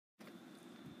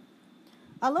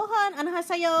Aloha and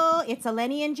anhasayo. It's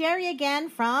Eleni and Jerry again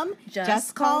from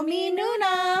Just Call Me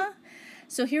Nuna.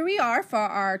 So here we are for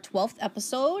our 12th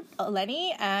episode,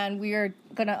 Eleni, and we are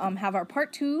going to have our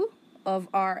part 2 of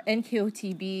our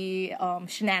NKOTB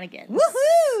shenanigans.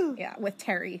 Woohoo! Yeah, with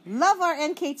Terry. Love our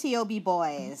NKTOB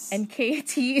boys.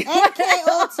 NKOTB.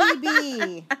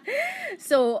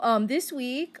 So this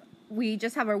week we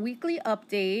just have our weekly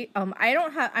update.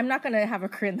 I'm not going to have a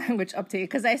Korean language update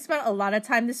because I spent a lot of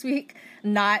time this week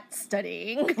not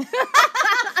studying.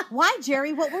 Why,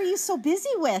 Jerry? What were you so busy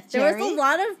with, There Jerry? was a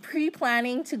lot of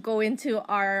pre-planning to go into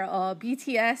our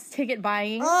BTS ticket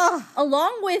buying, Ugh.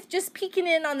 along with just peeking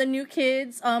in on the New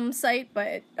Kids site.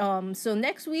 But so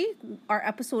next week, our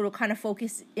episode will kind of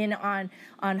focus in on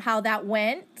how that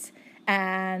went.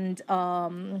 And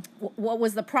what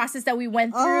was the process that we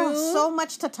went through? Oh, so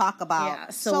much to talk about. Yeah,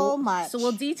 so much. So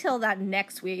we'll detail that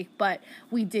next week. But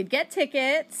we did get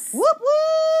tickets. Whoop,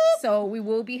 whoop. So we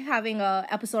will be having a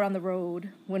episode on the road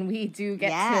when we do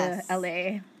get to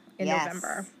LA in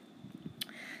November.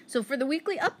 So for the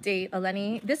weekly update,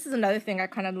 Eleni, this is another thing I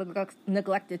kind of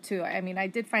neglected too. I mean, I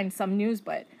did find some news,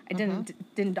 but I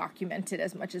didn't document it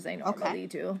as much as I normally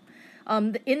do.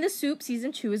 In the Soup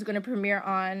season 2 is going to premiere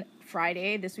on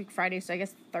this week Friday, so I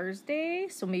guess Thursday.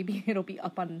 So maybe it'll be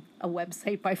up on a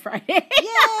website by Friday.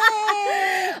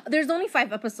 Yay! There's only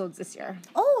 5 episodes this year.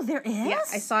 Oh, there is? Yeah,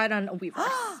 I saw it on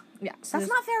Weverse. Yeah, so that's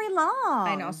not very long.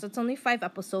 I know, so it's only 5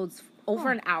 episodes,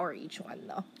 over an hour each one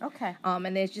though. Okay.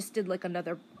 And they just did like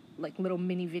another little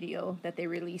mini video that they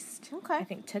released. Okay. I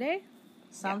think today.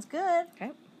 Sounds good.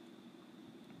 Okay.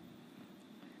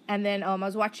 And then I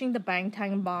was watching the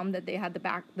Bangtan Bomb that they had the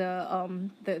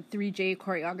 3J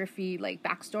choreography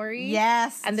backstory.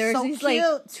 Yes. And there's so these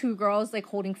cute. 2 girls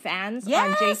holding fans on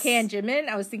Yes. JK and Jimin.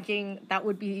 I was thinking that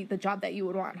would be the job that you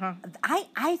would want, huh?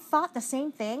 I thought the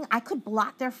same thing. I could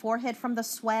blot their forehead from the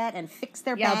sweat and fix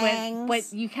their bangs.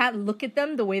 But you can't look at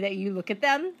them the way that you look at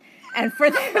them, and for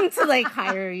them to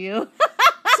hire you.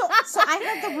 So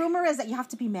I heard the rumor is that you have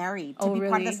to be married to be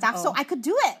part of the staff. Oh. So I could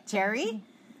do it, Jerry.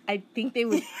 I think they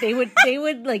would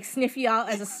sniff you out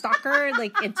as a stalker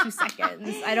in 2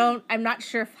 seconds. I'm not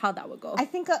sure how that would go. I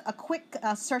think a quick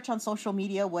search on social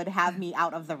media would have me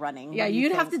out of the running. Yeah,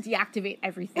 you'd have to deactivate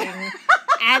everything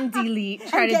and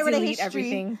try to delete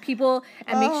everything. People,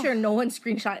 and make sure no one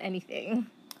screenshot anything.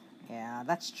 Yeah,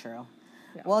 that's true.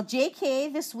 Yeah. Well,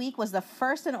 JK this week was the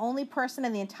first and only person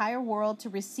in the entire world to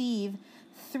receive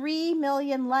 3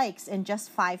 million likes in just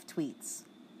 5 tweets.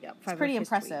 Yep, it's pretty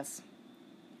impressive. Tweets.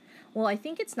 Well, I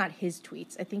think it's not his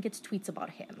tweets. I think it's tweets about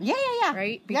him. Yeah.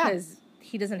 Right? Because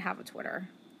he doesn't have a Twitter.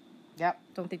 Yep.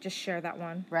 Don't they just share that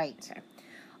one? Right. Okay.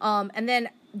 And then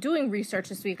doing research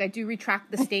this week, I do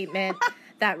retract the statement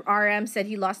that RM said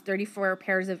he lost 34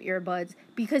 pairs of earbuds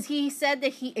because he said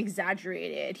that he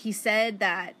exaggerated. He said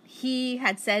that he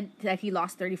had said that he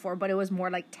lost 34, but it was more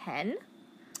like 10.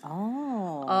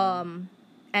 Oh.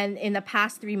 And in the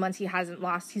past 3 months, he's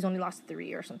only lost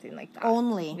 3 or something like that.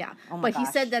 Only? Yeah. Oh my but gosh.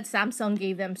 He said that Samsung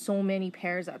gave them so many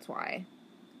pairs, that's why.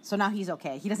 So now he's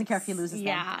okay. He doesn't care if he loses them.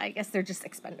 Yeah, I guess they're just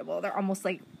expendable. They're almost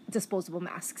like disposable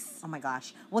masks. Oh my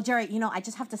gosh. Well, Jerry, I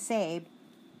just have to say,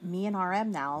 me and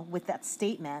RM now, with that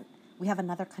statement, we have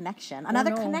another connection.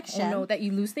 Connection. Oh no, that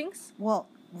you lose things? Well,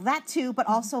 that too, but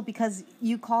also because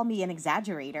you call me an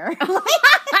exaggerator.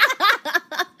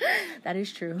 That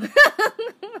is true.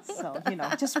 So,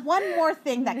 just one more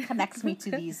thing that connects me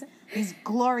to these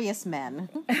glorious men.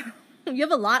 You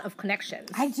have a lot of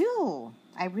connections. I do.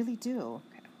 I really do.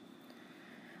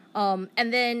 Okay.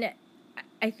 And then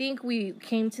I think we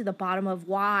came to the bottom of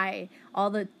why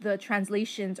all the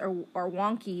translations are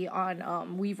wonky on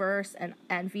Weverse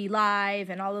and VLive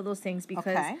and all of those things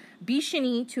because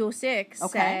Bishini206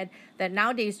 said that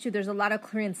nowadays too there's a lot of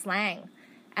Korean slang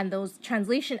and those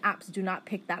translation apps do not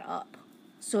pick that up.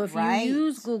 So if you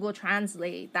use Google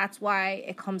Translate, that's why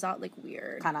it comes out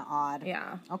weird. Kind of odd.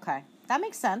 Yeah. Okay. That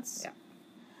makes sense.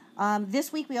 Yeah.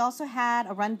 This week we also had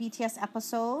a Run BTS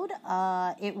episode.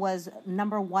 It was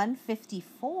number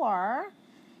 154.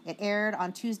 It aired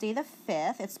on Tuesday the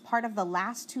 5th. It's part of the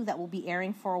last 2 that will be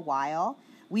airing for a while.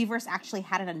 Weverse actually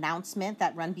had an announcement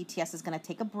that Run BTS is going to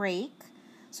take a break.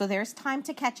 So there's time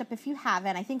to catch up if you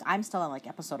haven't. I think I'm still on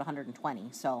episode 120.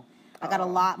 So I got a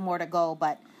lot more to go.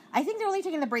 But I think they're only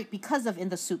taking the break because of In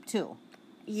the Soup too.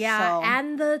 Yeah,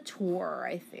 and the tour,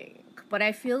 I think. But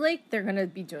I feel like they're going to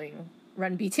be doing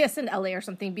Run BTS in LA or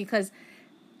something because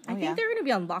I think they're going to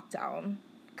be on lockdown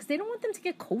because they don't want them to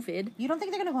get COVID. You don't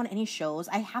think they're going to go on any shows?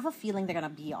 I have a feeling they're going to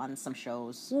be on some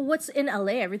shows. Well, what's in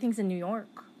LA? Everything's in New York.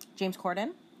 James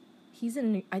Corden? He's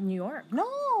in New York.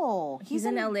 No, he's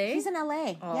in LA. He's in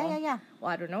LA. Oh. Yeah.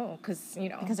 Well, I don't know because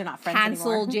because they're not friends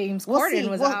Cancel anymore. James Corden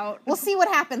was out. We'll see what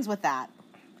happens with that.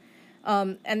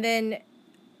 And then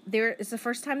it's the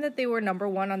first time that they were number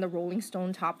one on the Rolling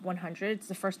Stone Top 100. It's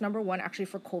the first number one actually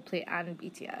for Coldplay and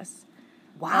BTS.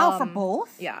 Wow, for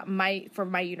both? Yeah, for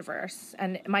My Universe.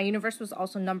 And My Universe was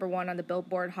also number one on the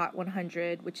Billboard Hot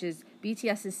 100, which is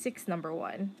BTS's sixth number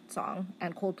one song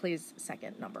and Coldplay's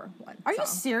second number one Are you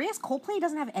serious? Coldplay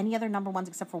doesn't have any other number ones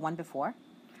except for one before?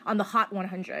 On the Hot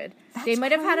 100. That's they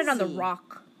might have had it on the crazy.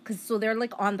 Rock. So they're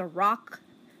like on the Rock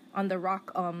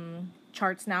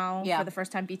charts now for the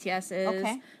first time BTS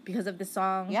is because of this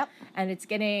song. Yep. And it's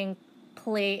getting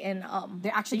play in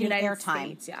they're actually the getting United airtime.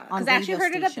 States, yeah. Because I actually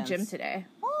heard it at the gym today.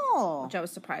 Oh. Which I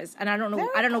was surprised. And I don't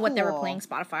know what they were playing,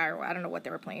 Spotify, or I don't know what they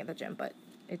were playing at the gym, but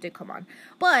it did come on.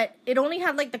 But it only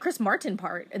had like the Chris Martin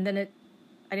part, and then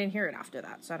I didn't hear it after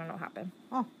that, so I don't know what happened.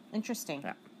 Oh, interesting.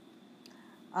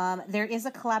 Yeah. There is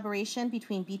a collaboration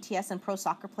between BTS and pro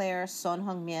soccer player Son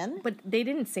Heung-min. But they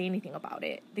didn't say anything about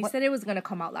it. They said it was going to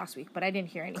come out last week, but I didn't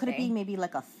hear anything. Could it be maybe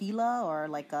like a Fila or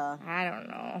like a... I don't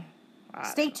know.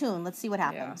 Stay tuned. Let's see what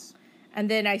happens. Yeah. And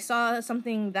then I saw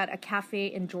something that a cafe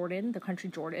in Jordan, the country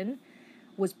Jordan,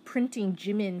 was printing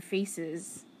Jimin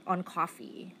faces on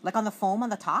coffee. Like on the foam on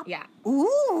the top? Yeah.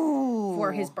 Ooh.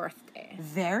 For his birthday.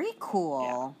 Very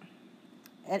cool.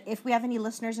 Yeah. If we have any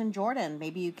listeners in Jordan,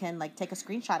 maybe you can like take a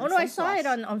screenshot. Oh no, I saw it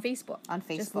on Facebook. On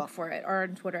Facebook. Just look for it. Or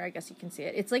on Twitter, I guess you can see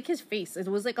it. It's like his face. It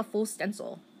was like a full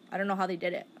stencil. I don't know how they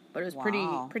did it, but it was pretty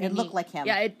It neat. looked like him.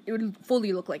 Yeah, it would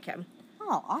fully look like him.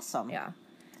 Oh, awesome. Yeah.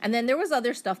 And then there was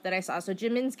other stuff that I saw. So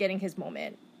Jimin's getting his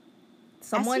moment.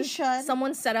 As he should.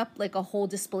 Someone set up like a whole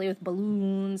display with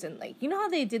balloons and like, you know how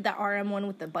they did that RM one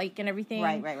with the bike and everything?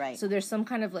 Right. So there's some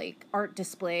kind of like art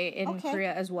display in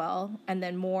Korea as well. And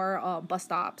then more bus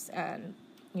stops and,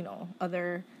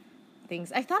 other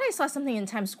things. I thought I saw something in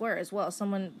Times Square as well.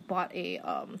 Someone bought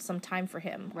some time for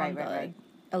him on the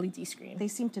LED screen. They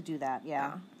seem to do that,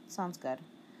 yeah. Sounds good.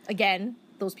 Again,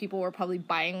 those people were probably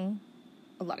buying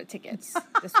a lot of tickets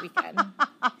this weekend.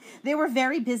 They were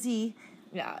very busy.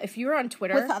 Yeah, if you were on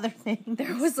Twitter with other things,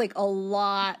 there was like a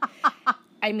lot.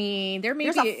 I mean,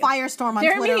 there's a firestorm on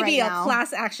Twitter right now. There may be a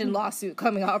class action lawsuit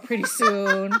coming out pretty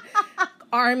soon.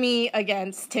 Army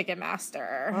against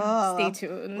Ticketmaster. Oh, stay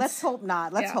tuned. Let's hope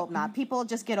not. Let's hope not. People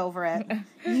just get over it.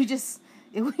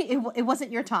 It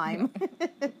wasn't your time.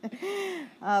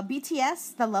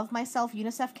 BTS, the Love Myself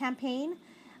UNICEF campaign.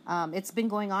 It's been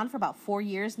going on for about 4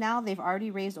 years now. They've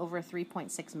already raised over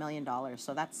 $3.6 million.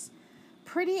 So that's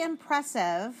pretty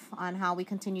impressive on how we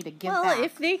continue to give back. Well,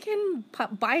 if they can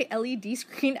buy LED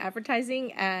screen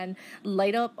advertising and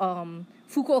light up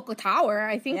Fukuoka Tower,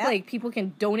 I think like people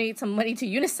can donate some money to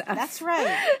UNICEF. That's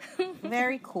right.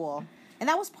 Very cool. And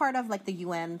that was part of like the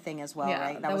UN thing as well,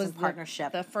 right? That was in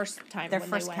partnership. The first time their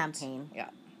first campaign.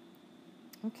 Yeah.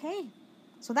 Okay.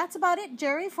 So that's about it,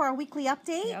 Jerry, for our weekly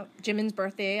update. Yep. Jimin's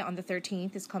birthday on the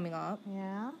 13th is coming up.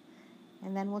 Yeah.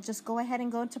 And then we'll just go ahead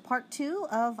and go into part 2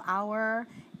 of our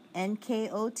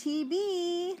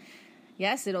NKOTB.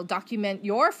 Yes, it'll document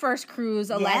your first cruise,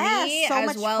 Eleni, yes, so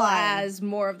as well fun. as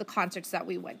more of the concerts that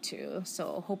we went to.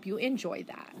 So hope you enjoy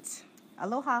that.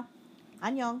 Aloha.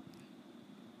 Annyeong.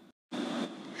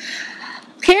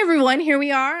 Okay, everyone, here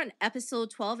we are on episode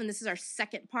 12, and this is our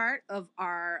second part of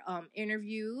our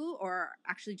interview, or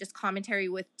actually just commentary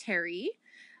with Terry.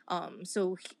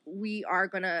 So we are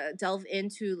going to delve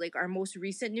into like our most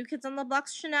recent New Kids on the Block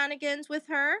shenanigans with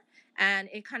her, and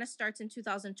it kind of starts in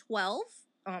 2012.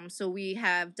 So we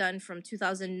have done from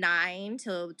 2009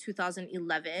 till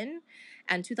 2011,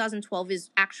 and 2012 is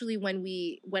actually when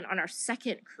we went on our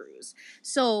second cruise.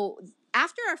 So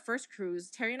after our first cruise,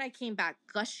 Terry and I came back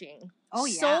gushing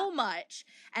so much,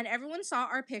 and everyone saw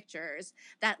our pictures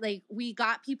that like we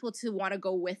got people to want to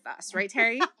go with us, right,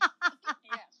 Terry?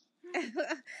 Yes.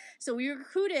 So we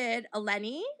recruited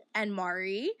Eleni and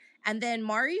Mari, and then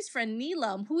Mari's friend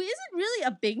Neelam, who isn't really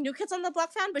a big New Kids on the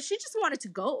Block fan, but she just wanted to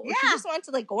go. Yeah. She just wanted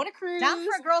to like go on a cruise, Down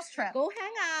for a girls trip, go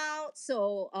hang out.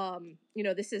 So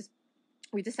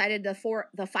we decided the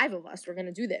 5 of us were going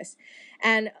to do this.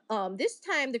 And this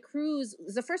time the cruise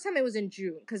was the first time it was in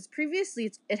June, because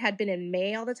previously it had been in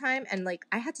May all the time. And like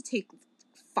I had to take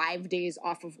 5 days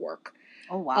off of work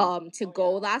to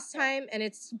go last time. And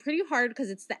it's pretty hard because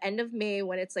it's the end of May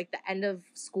when it's like the end of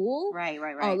school. Right.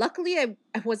 Luckily, I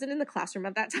wasn't in the classroom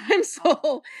at that time,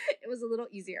 so it was a little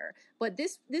easier. But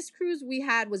this cruise we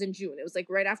had was in June. It was like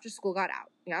right after school got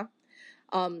out. Yeah.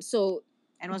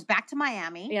 And it was back to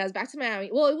Miami. Yeah, it was back to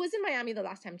Miami. Well, it was in Miami the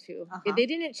last time, too. Uh-huh. They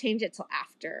didn't change it till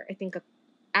after, I think,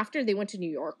 after they went to New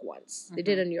York once. They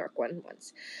did a New York one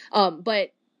once.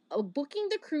 But booking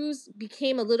the cruise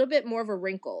became a little bit more of a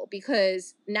wrinkle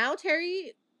because now,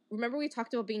 Terry, remember we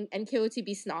talked about being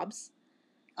NKOTB snobs?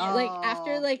 Oh. Like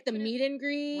after like the meet and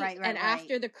greet and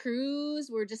after the cruise,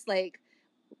 we're just like,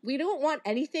 we don't want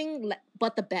anything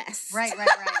but the best. Right.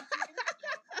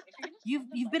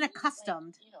 You've been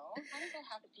accustomed. Like, why does it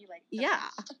have to be like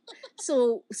best?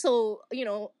 So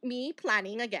me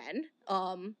planning again.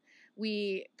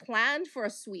 We planned for a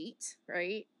suite,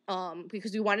 right?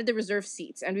 Because we wanted the reserved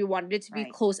seats and we wanted it to be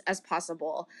close as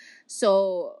possible.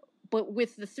 So, but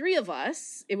with the three of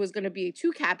us, it was going to be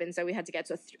 2 cabins that we had to get.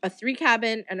 So a 3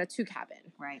 cabin and a 2 cabin.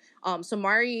 Right. So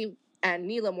Mari and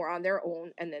Neelam were on their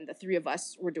own, and then the 3 of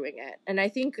us were doing it. And I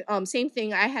think same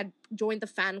thing. I had joined the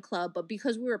fan club, but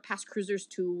because we were past cruisers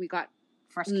too, we got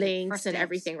links and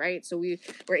everything, right? So we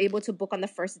were able to book on the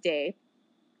first day.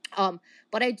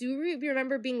 But I do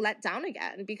remember being let down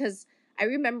again because I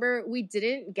remember we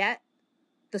didn't get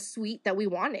the suite that we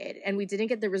wanted, and we didn't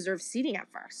get the reserved seating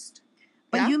at first.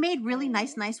 But you made really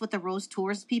nice with the Rose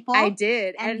Tours people. I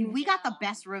did. And we got the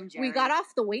best room, Jerry. We got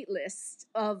off the wait list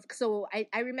so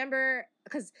I remember,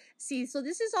 because, so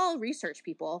this is all research,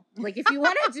 people. Like, if you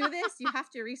want to do this, you have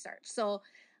to research. So,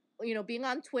 being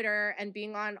on Twitter and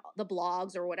being on the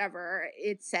blogs or whatever,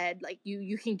 it said, like,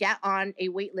 you can get on a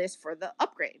wait list for the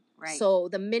upgrade. Right. So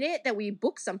the minute that we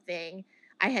booked something,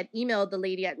 I had emailed the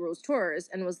lady at Rose Tours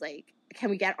and was like, can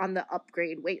we get on the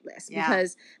upgrade wait list?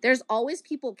 Because there's always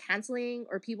people canceling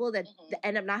or people that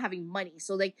end up not having money.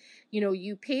 So, like,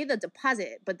 you pay the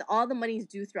deposit, but all the money is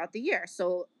due throughout the year.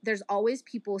 So there's always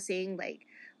people saying, like,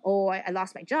 oh, I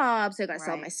lost my job, so I got to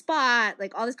sell my spot,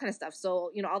 like all this kind of stuff. So,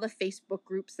 all the Facebook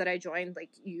groups that I joined,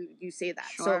 like you say that.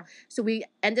 Sure. So we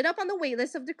ended up on the wait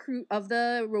list of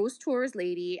the Rose Tours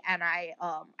lady. And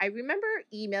I remember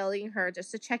emailing her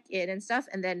just to check in and stuff.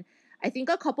 And then I think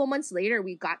a couple months later,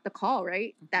 we got the call,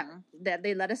 right? That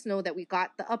they let us know that we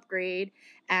got the upgrade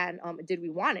and did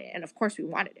we want it? And of course we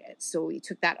wanted it. So we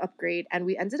took that upgrade and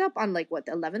we ended up on the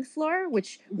 11th floor,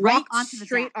 which walked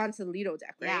straight onto the Lido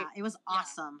deck, right? Yeah, it was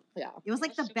awesome. Yeah. It was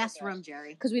like the best room,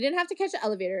 Jerry. Because we didn't have to catch the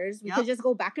elevators. We could just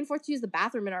go back and forth to use the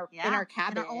bathroom in our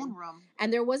cabin. In our own room.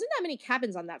 And there wasn't that many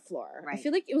cabins on that floor. Right. I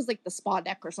feel like it was like the spa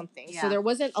deck or something. Yeah. So there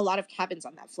wasn't a lot of cabins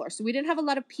on that floor. So we didn't have a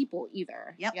lot of people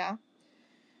either. Yep. Yeah.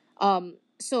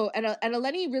 So, and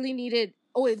Eleni really needed,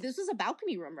 this was a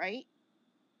balcony room, right?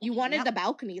 You wanted the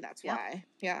balcony, that's why.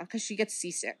 Yeah, because she gets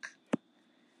seasick.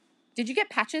 Did you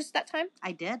get patches that time?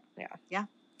 I did. Yeah.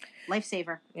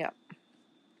 Lifesaver. Yeah.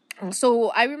 So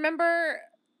I remember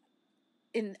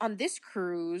on this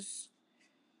cruise.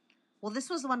 Well,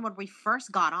 this was the one when we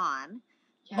first got on.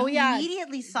 Oh, yeah.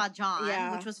 Immediately saw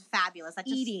John, which was fabulous. That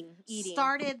eating.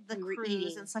 Started the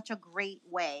cruise in such a great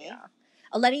way. Yeah.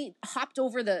 Eleni hopped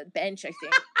over the bench, I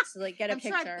think, to get a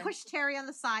picture. I'm sure I pushed Terry on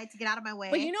the side to get out of my way.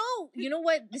 But you know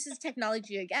what? This is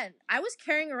technology again. I was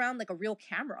carrying around a real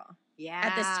camera.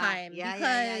 At this time.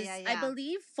 Because I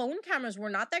believe phone cameras were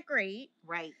not that great.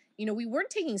 Right. We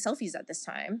weren't taking selfies at this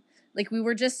time. Like, we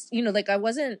were just,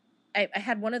 I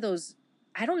had one of those,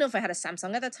 I don't know if I had a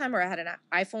Samsung at that time or I had an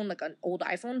iPhone, like an old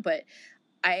iPhone, but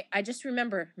I just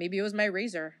remember, maybe it was my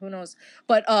Razor, who knows.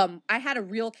 But I had a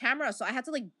real camera, so I had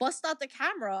to bust out the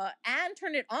camera and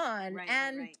turn it on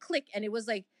click. And it was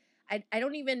I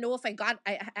don't even know if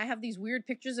I have these weird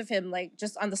pictures of him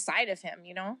just on the side of him,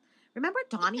 Remember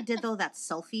Donnie did that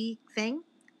selfie thing?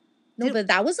 No, but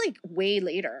that was way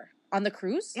later. On the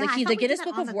cruise? Yeah, the Guinness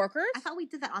Book of Workers? I thought we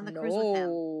did that on the cruise with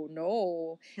him.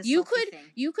 No.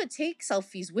 You could take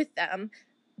selfies with them,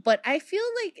 but I feel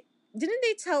didn't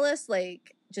they tell us,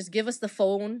 just give us the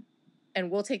phone and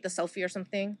we'll take the selfie or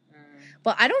something?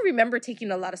 But I don't remember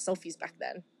taking a lot of selfies back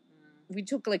then. We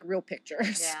took, real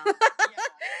pictures. Yeah.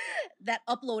 That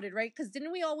uploaded, right? Because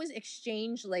didn't we always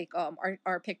exchange,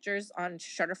 our pictures on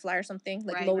Shutterfly or something?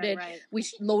 Loaded. Right. We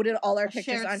loaded all our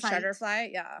pictures on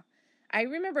Shutterfly. Yeah. I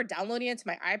remember downloading it to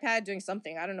my iPad, doing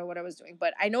something. I don't know what I was doing,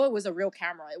 but I know it was a real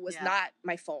camera. It was not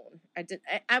my phone.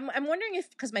 I'm wondering if,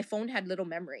 because my phone had little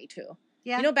memory too.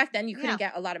 Yeah. Back then you couldn't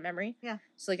get a lot of memory. Yeah.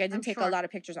 So I didn't take a lot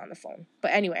of pictures on the phone.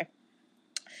 But anyway,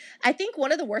 I think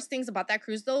one of the worst things about that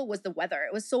cruise though was the weather.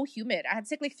 It was so humid. I had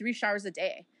to take 3 showers a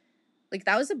day.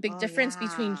 That was a big difference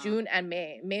between June and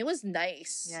May. May was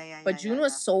nice. But June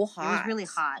was so hot. It was really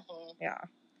hot. Yeah.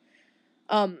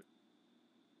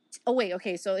 Oh, wait.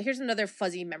 Okay. So here's another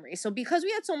fuzzy memory. So because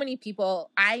we had so many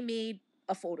people, I made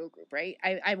a photo group, right?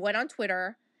 I went on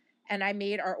Twitter and I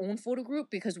made our own photo group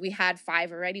because we had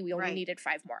 5 already. We only needed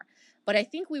 5 more. But I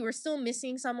think we were still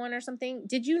missing someone or something.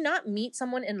 Did you not meet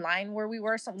someone in line where we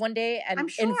were one day and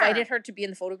invited her to be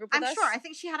in the photo group with us? I'm sure. I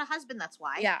think she had a husband, that's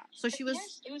why. Yeah. So she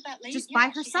was it was that lady. just by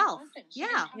herself.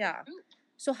 Yeah. Yeah.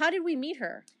 So how did we meet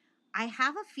her? I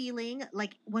have a feeling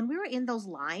like when we were in those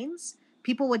lines,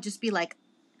 people would just be like,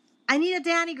 I need a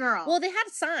Danny girl. Well, they had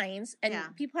signs, and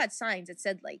people had signs that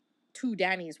said like 2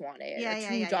 Dannys wanted, or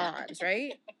 2 Johns,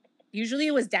 right? Usually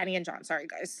it was Danny and John. Sorry,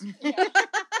 guys.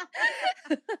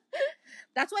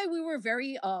 That's why we were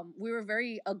very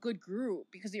a good group,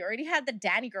 because we already had the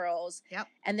Danny girls. Yep.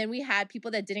 And then we had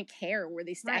people that didn't care where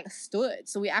they stood.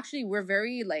 So we actually were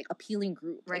very like appealing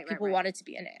group. Like people wanted to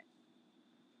be in it.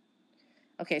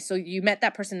 Okay, so you met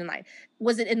that person in line.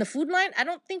 Was it in the food line? I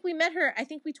don't think we met her. I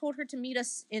think we told her to meet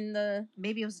us in the...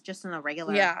 Maybe it was just in a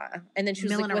regular... Yeah, and then she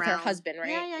was like with her husband, right?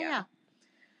 Yeah.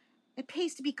 It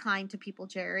pays to be kind to people,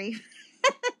 Jerry.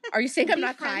 Are you saying I'm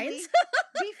not kind?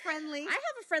 Be friendly. I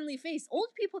have a friendly face. Old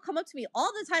people come up to me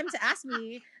all the time to ask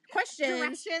me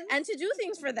questions and to do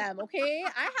things for them, okay?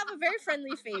 I have a very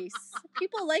friendly face.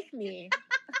 People like me.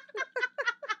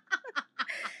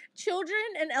 Children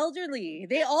and elderly,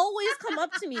 they always come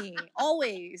up to me.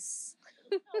 Always.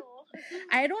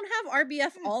 I don't have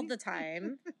RBF all the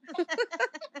time.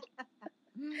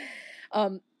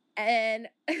 And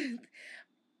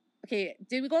okay,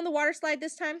 did we go on the water slide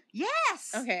this time?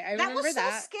 Yes. Okay, I remember that. That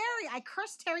was so scary. I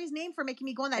cursed Terry's name for making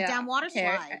me go on that damn water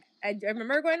slide. I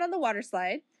remember going on the water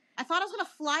slide. I thought I was going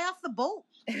to fly off the boat.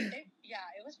 It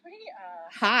was pretty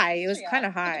high. It was kind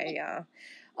of high,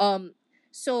 yeah.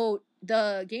 So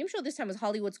the game show this time was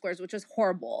Hollywood Squares, which was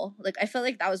horrible. Like, I felt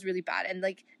like that was really bad. And,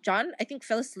 like, John, I think,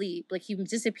 fell asleep. Like, he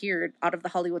disappeared out of the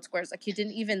Hollywood Squares. Like, he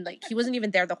didn't even, like, he wasn't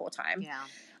even there the whole time. Yeah.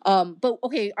 But,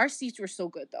 okay, our seats were so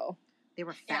good, though. They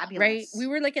were fabulous. Right? We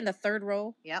were, like, in the 3rd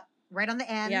row. Yep. Right on the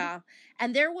end. Yeah.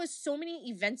 And there was so many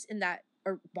events in that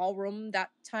ballroom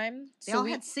that time. They all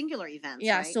had singular events,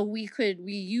 yeah, right? so we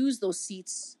use those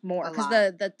seats more. Because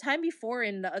the time before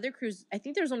in the other cruise, I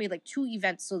think there was only, like, 2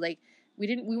 events. So, like,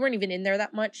 we weren't even in there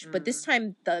that much, but this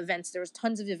time the events, there was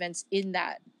tons of events in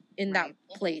that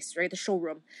place, right? The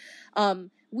showroom.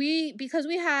 Because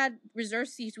we had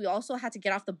reserved seats, we also had to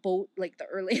get off the boat like the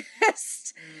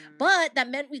earliest. But that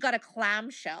meant we got a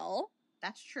clamshell.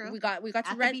 That's true. We got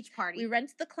to rent the beach party. We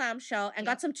rented the clamshell and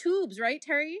got some tubes, right,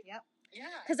 Terry? Yep. Yeah.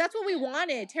 Because that's what we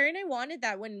wanted. Terry and I wanted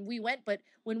that when we went, but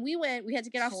when we went, we had to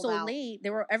get off so late.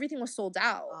 Everything was sold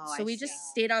out. So we just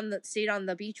stayed on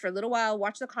the beach for a little while,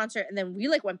 watched the concert, and then we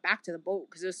like went back to the boat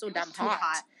because it was so damn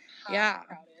hot. Yeah.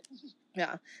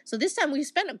 Yeah. So this time we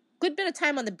spent a good bit of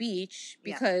time on the beach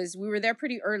because we were there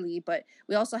pretty early, but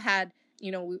we also had,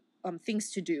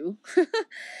 things to do.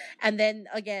 And then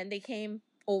again, they came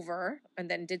over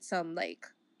and then did some like...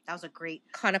 That was a great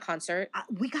kind of concert.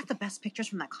 We got the best pictures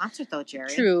from that concert, though, Jerry.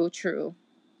 True.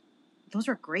 Those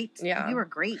were great. Yeah. You were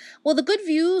great. Well, the good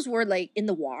views were, like, in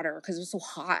the water because it was so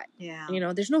hot. Yeah.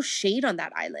 There's no shade on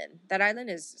that island. That island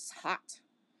is hot.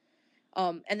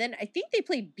 And then I think they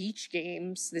played beach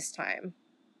games this time.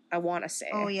 I want to say.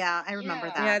 Oh yeah, I remember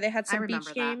that. Yeah, they had some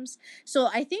beach games. So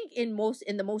I think in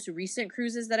the most recent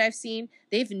cruises that I've seen,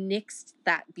 they've nixed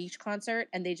that beach concert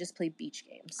and they just play beach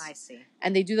games. I see.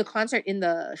 And they do the concert in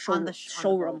the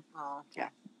showroom. Oh, yeah.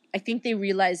 I think they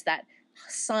realized that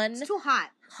sun. It's too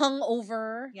hot. Hung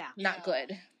over. Yeah. Not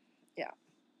good. Yeah.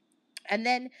 And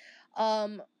then,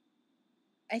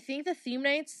 I think the theme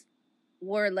nights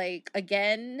were like,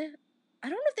 again, I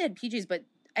don't know if they had PJs, but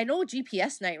I know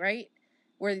GPS night, right?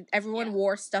 Where everyone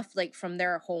wore stuff like from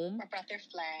their home. Or brought their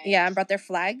flags. Yeah, and brought their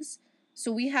flags.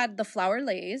 So we had the flower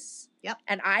lays. Yep.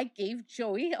 And I gave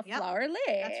Joey a flower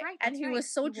lay. That's right. And he was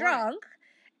so drunk.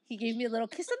 He gave me a little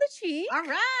kiss on the cheek. All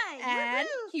right. And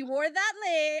he wore that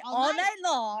lay all night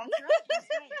long. That's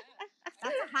right.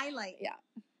 That's a highlight. Yeah.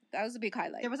 That was a big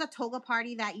highlight. There was a toga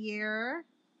party that year.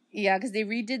 Yeah, because they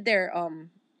redid their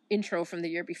intro from the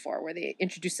year before where they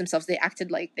introduced themselves. They acted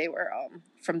like they were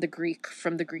from the Greek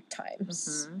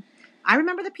times. Mm-hmm. I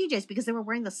remember the PJs because they were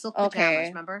wearing the silk pajamas,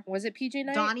 remember? Was it PJ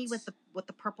night? Donnie with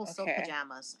the purple silk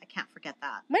pajamas. I can't forget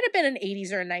that. Might have been an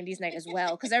 80s or a 90s night as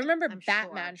well because I remember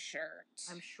Batman shirt.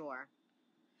 I'm sure.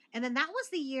 And then that was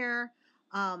the year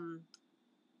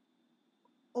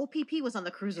OPP was on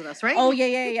the cruise with us, right? Oh,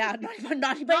 yeah.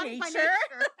 Naughty by Nature.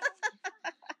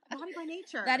 Naughty by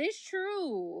Nature. That is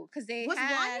true. Because they was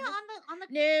had... Wanya on the...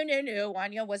 No.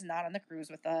 Wanya was not on the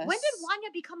cruise with us. When did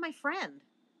Wanya become my friend?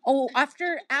 Oh,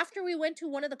 after we went to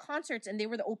one of the concerts and they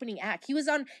were the opening act, he's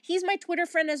my Twitter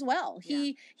friend as well.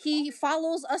 Yeah. He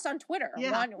follows us on Twitter.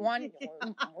 Yeah.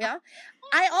 Yeah.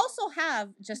 I also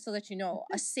have, just to let you know,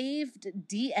 a saved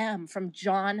DM from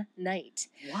John Knight.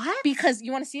 What? Because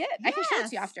you want to see it? Yes. I can show it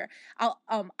to you after.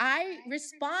 I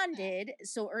responded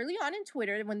so early on in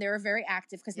Twitter when they were very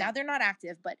active, because now they're not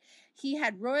active, but he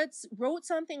had wrote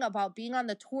something about being on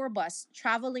the tour bus,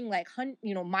 traveling like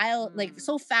mile like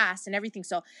so fast and everything.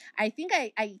 So I think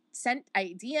I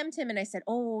DM'd him and I said,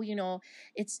 oh,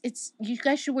 it's you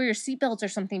guys should wear your seatbelts or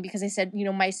something, because I said,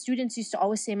 my students used to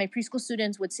always say, my preschool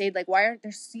students would say, like, why aren't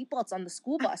there seatbelts on the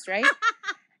school bus, right?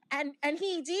 and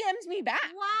he DM'd me back.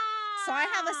 Wow. So I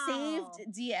have a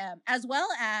saved DM as well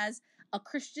as a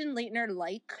Christian Leitner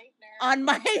on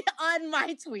my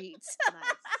tweets.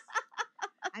 Nice.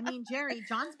 I mean, Jerry,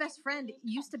 John's best friend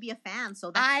used to be a fan,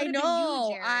 so that could have been you,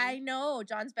 Jerry. I know.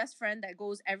 John's best friend that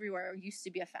goes everywhere used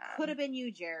to be a fan. Could have been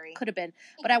you, Jerry. Could have been.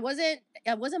 But I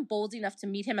wasn't bold enough to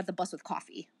meet him at the bus with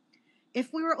coffee.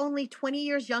 If we were only 20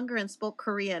 years younger and spoke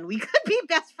Korean, we could be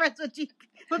best friends with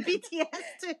BTS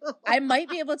too. I might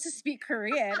be able to speak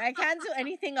Korean. I can't do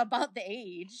anything about the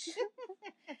age.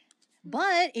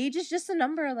 But age is just a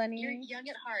number, Lenny. You're young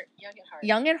at heart.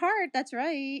 Young at heart, that's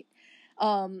right.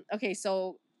 Okay,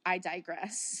 so I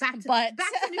digress. Back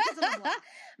to New Kids on the Block.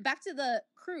 Back to the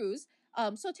cruise.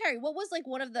 So Terry, what was like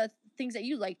one of the things that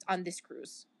you liked on this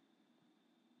cruise?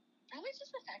 Probably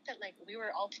just the fact that like we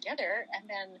were all together, and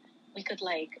then we could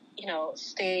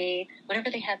stay whenever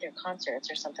they had their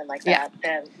concerts or something like that.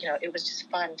 Then it was just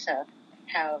fun to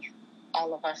have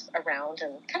all of us around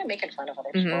and kind of making fun of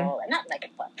other people, and not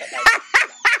making fun, but like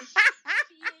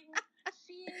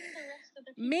seeing the rest of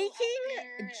the people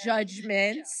making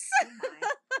judgments.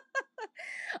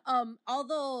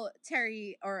 Although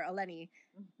Terry or Eleni,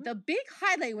 the big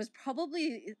highlight was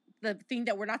probably the thing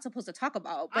that we're not supposed to talk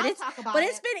about, but it's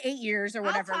been 8 years or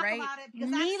whatever, right?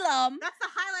 Neelam, that's the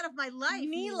highlight of my life.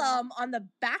 Neelam on the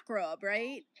back rub,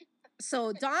 right?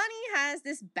 So Donnie has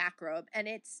this back rub, and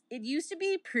it used to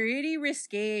be pretty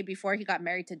risque before he got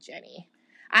married to Jenny.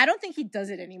 I don't think he does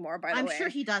it anymore, by the way. I'm sure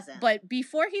he doesn't. But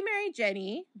before he married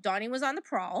Jenny, Donnie was on the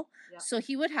prowl. Yep. So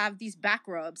he would have these back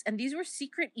rubs. And these were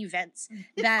secret events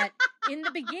that in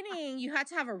the beginning you had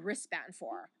to have a wristband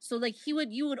for. So like you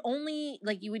would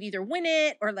either win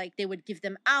it or like they would give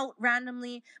them out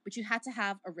randomly, but you had to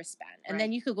have a wristband. And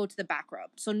then you could go to the back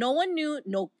rub. So no one knew,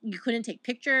 you couldn't take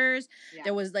pictures. Yeah.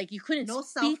 There was like, you couldn't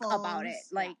speak about it.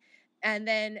 Like, and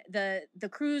then the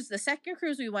second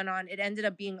cruise we went on, it ended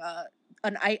up being a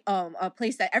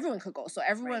place that everyone could go. So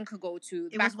everyone could go to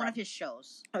the It was one of his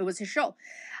shows. It was his show.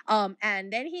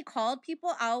 And then he called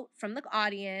people out from the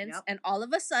audience, and all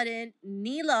of a sudden,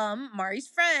 Neelam, Mari's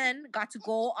friend, got to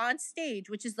go on stage,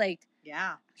 which is like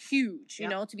huge, you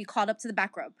know, to be called up to the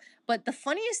back rub. But the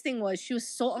funniest thing was she was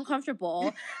so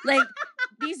uncomfortable. Like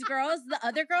these girls, the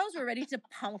other girls were ready to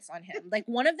pounce on him. Like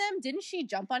one of them, didn't she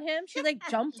jump on him? She like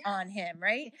jumped on him,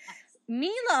 right?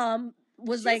 Neelam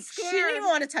was like, scared. She didn't even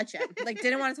want to touch him. Like,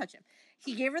 didn't want to touch him.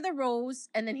 He gave her the rose,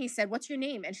 and then he said, "What's your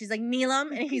name?" And she's like, "Neelam."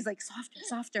 And he's like,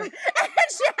 "Softer." And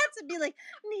she had to be like,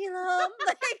 "Neelam."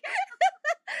 Like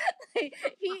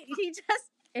he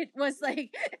just, it was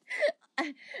like,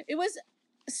 it was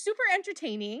super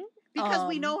entertaining. Because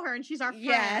we know her and she's our friend.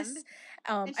 Yes.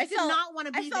 And she did not want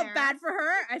to be there. I felt bad for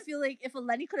her. I feel like if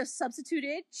Eleni could have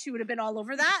substituted, she would have been all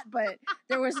over that. But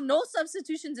there was no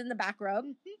substitutions in the back rub.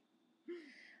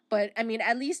 But, I mean,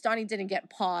 at least Donnie didn't get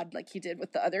pawed like he did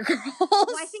with the other girls.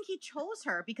 Well, I think he chose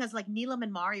her because, like, Neelam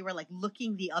and Mari were, like,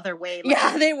 looking the other way. Like,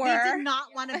 yeah, they were. They did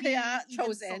not want to be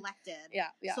chosen. Selected. Yeah.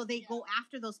 So they go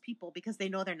after those people because they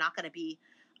know they're not going to be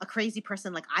a crazy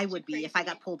person like I would be if I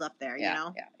got pulled up there, you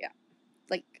know? Yeah.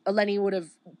 Like, Eleni would have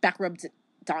back rubbed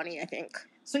Donnie, I think.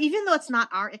 So even though it's not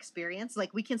our experience,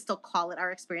 like, we can still call it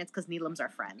our experience because Neelam's our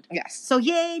friend. Yes. So,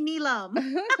 yay, Neelam!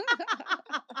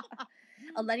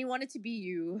 Eleni wanted to be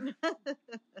you.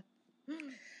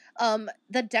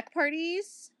 The deck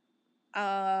parties,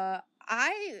 I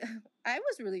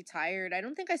was really tired. I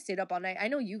don't think I stayed up all night. I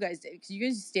know you guys did because you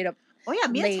guys stayed up. Oh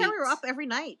yeah, me late. and Terry were up every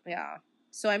night. Yeah.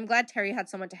 So I'm glad Terry had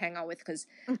someone to hang out with because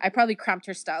I probably cramped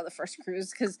her style the first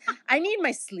cruise because I need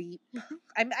my sleep.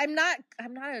 I'm not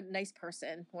a nice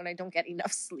person when I don't get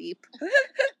enough sleep.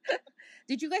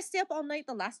 Did you guys stay up all night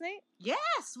the last night?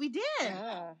 Yes, we did.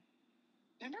 Oh.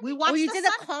 We watched you the did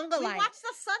sun. the conga line. We watched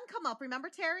the sun come up. Remember,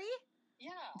 Terry?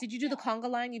 Yeah. Did you do the conga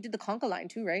line? You did the conga line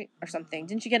too, right? Or something.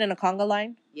 Didn't you get in a conga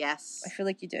line? Yes. I feel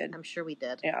like you did. I'm sure we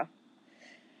did. Yeah.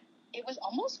 it was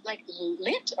almost like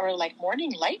lit or like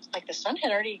morning light. Like the sun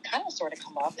had already kind of sort of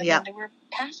come up, and then they were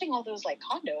passing all those like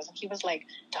condos, and he was like,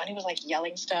 Donnie was like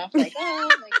yelling stuff like, oh,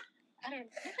 like I don't know.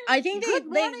 I think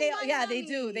they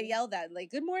do. They yell that like,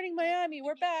 "Good morning, Miami,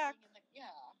 we're back." Like,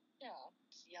 yeah,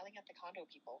 just yelling at the condo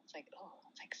people. It's like, oh,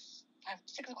 it's like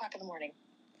 6 o'clock in the morning.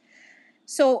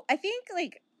 So I think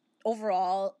like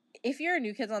overall, if you're a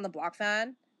New Kids on the Block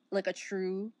fan, like a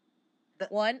true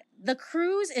one, the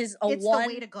cruise is it's the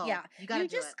way to go. Yeah, you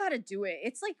just gotta do it.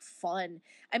 It's like fun.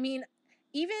 I mean,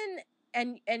 even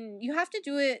and you have to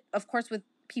do it, of course, with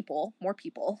more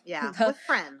people. Yeah, with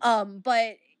friends.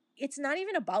 But it's not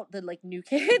even about the like new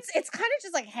kids. It's kind of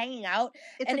just like hanging out.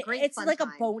 It's a great fun like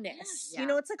time. A bonus. Yeah. You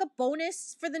know, it's like a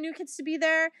bonus for the new kids to be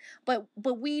there. But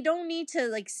we don't need to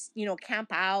like camp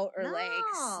out or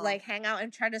like hang out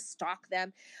and try to stalk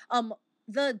them.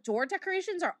 The door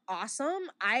decorations are awesome.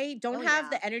 I don't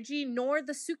have the energy nor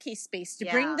the suitcase space to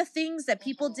bring the things that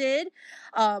people did.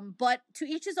 But to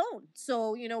each his own.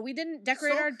 So, we didn't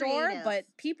decorate our door, but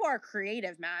people are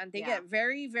creative, man. They get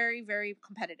very, very, very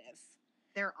competitive.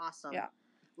 They're awesome. Yeah.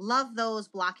 Love those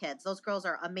blockheads. Those girls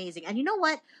are amazing. And you know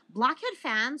what? Blockhead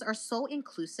fans are so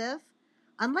inclusive.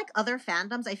 Unlike other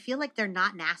fandoms, I feel like they're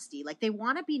not nasty. Like, they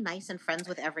want to be nice and friends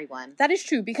with everyone. That is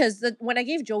true, because when I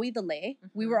gave Joey the lei,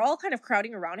 we were all kind of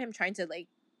crowding around him trying to, like,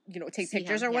 take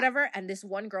pictures or whatever. And this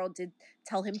one girl did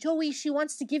tell him, Joey, she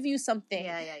wants to give you something.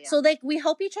 Yeah. So, like, we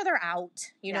help each other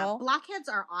out, you know? Blockheads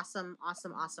are awesome,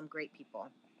 great people.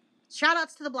 Shout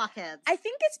outs to the blockheads. I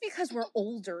think it's because we're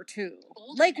older too.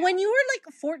 Like when you were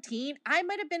like 14, I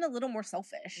might have been a little more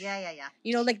selfish. Yeah.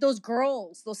 Like those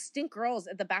stink girls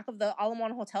at the back of the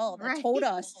Alamana Hotel that told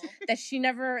us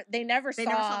that they never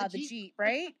saw the Jeep,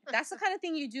 right? That's the kind of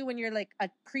thing you do when you're like a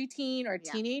preteen or a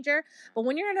teenager. But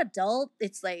when you're an adult,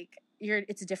 it's like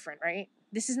it's different, right?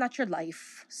 This is not your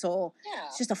life. So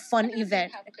it's just a fun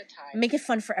event. Have a good time. Make it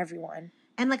fun for everyone.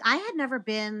 And, like, I had never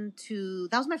been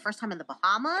that was my first time in the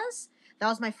Bahamas. That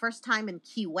was my first time in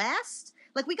Key West.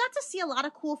 Like, we got to see a lot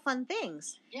of cool, fun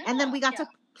things. Yeah, and then we got to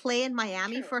play in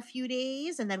Miami for a few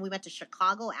days. And then we went to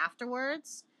Chicago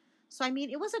afterwards. So, I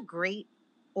mean, it was a great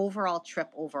overall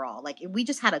trip overall. Like, we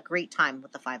just had a great time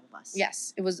with the 5 of us.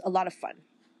 Yes, it was a lot of fun.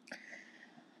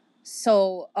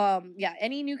 So,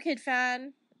 any New Kid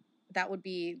fan, that would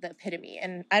be the epitome.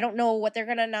 And I don't know what they're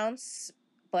going to announce,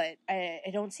 but I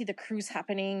don't see the cruise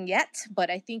happening yet.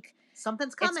 But I think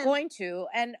something's coming. It's going to.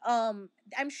 And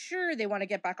I'm sure they want to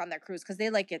get back on that cruise because they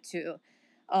like it too.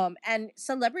 And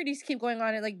celebrities keep going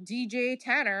on it, like DJ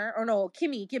Tanner, or no,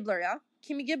 Kimmy Gibbler,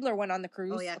 Kimmy Gibbler went on the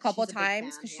cruise a couple of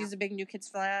times because she's a big New Kids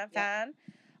fan.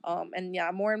 And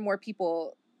more and more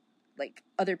people, like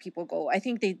other people go. I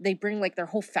think they bring like their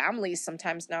whole families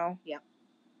sometimes now. Yeah.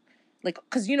 Like,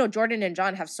 because, Jordan and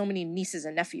John have so many nieces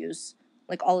and nephews.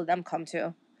 Like, all of them come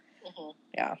too. Mm-hmm.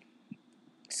 Yeah.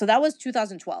 So that was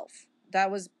 2012.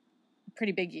 That was a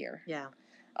pretty big year. Yeah.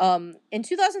 In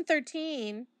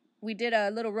 2013, we did a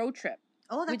little road trip.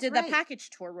 Oh, that's right. We did the package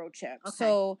tour road trip. Okay.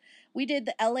 So we did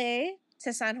the LA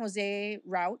to San Jose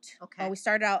route. Okay. We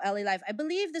started out LA Live. I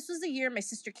believe this was the year my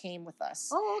sister came with us.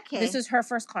 Oh, okay. This was her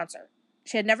first concert.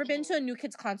 She had never been to a New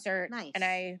Kids concert. Nice. And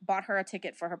I bought her a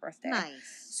ticket for her birthday.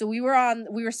 Nice. So we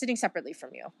were sitting separately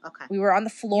from you. Okay. We were on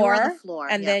the floor. You were on the floor.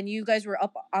 And then you guys were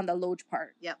up on the loge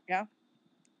part. Yep. Yeah.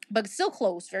 But still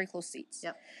close, very close seats.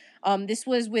 Yep. This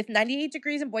was with 98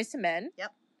 Degrees and Boyz II Men.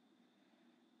 Yep.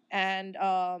 And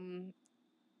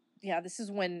this is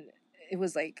when it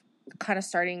was like kind of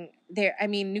starting there. I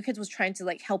mean, New Kids was trying to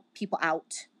like help people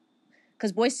out.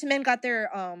 Because Boyz II Men got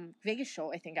their Vegas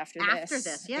show, I think, after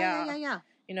this. Yeah.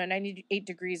 98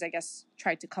 Degrees, I guess,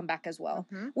 tried to come back as well.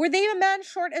 Mm-hmm. Were they a man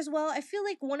short as well? I feel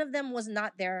like one of them was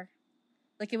not there.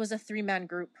 Like, it was a 3-man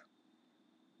group.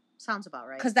 Sounds about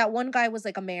right. Because that one guy was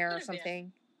like a mayor or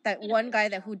something. That one guy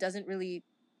who doesn't really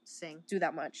do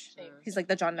that much. He's like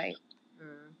the John Knight.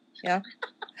 Yeah.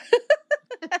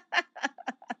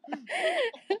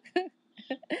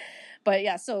 But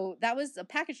yeah, so that was a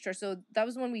package tour. So that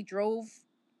was when we drove.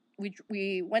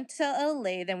 We went to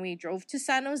LA, then we drove to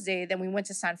San Jose, then we went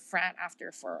to San Fran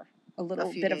after for a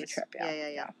little bit of a trip.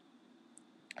 Yeah.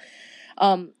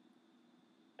 I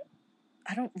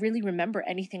don't really remember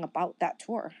anything about that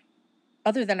tour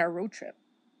other than our road trip.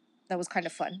 That was kind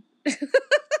of fun.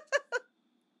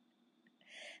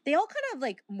 They all kind of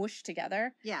like mush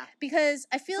together. Yeah. Because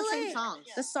I feel like songs.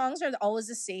 The songs are always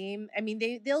the same. I mean,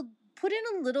 they'll put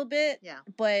in a little bit,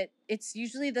 but it's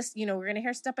usually this, we're going to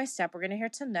hear Step by Step. We're going to hear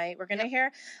Tonight. We're going to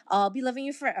hear I'll Be Loving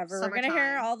You Forever. Summertime. We're going to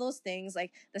hear all those things,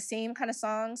 like the same kind of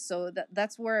songs. So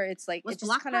that's where it's like, was it just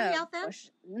Block kind Party of out then?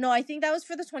 No, I think that was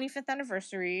for the 25th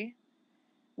anniversary.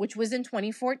 which was in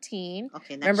 2014.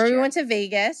 Okay, next Remember year. we went to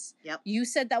Vegas? Yep. You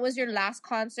said that was your last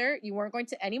concert. You weren't going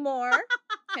to any more.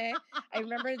 Okay. I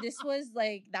remember this was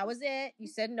like, that was it. You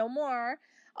said no more.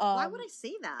 Why would I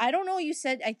say that? I don't know. You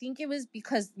said, I think it was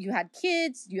because you had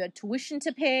kids, you had tuition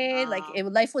to pay.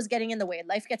 Life was getting in the way.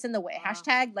 Life gets in the way.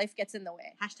 Hashtag life gets in the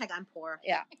way. Hashtag I'm poor.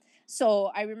 Yeah.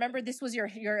 So I remember this was your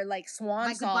like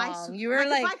swan song. You were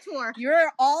like, tour. you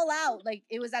were all out. Like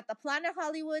it was at the Planet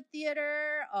Hollywood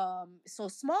Theater. So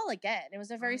small again. It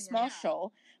was a very small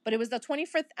show, but it was the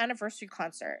 25th anniversary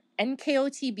concert.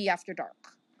 NKOTB After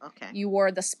Dark. Okay. You wore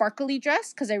the sparkly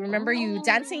dress because I remember you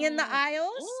dancing in the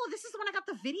aisles. Oh, this is the one I got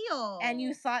the video. And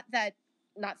you thought that,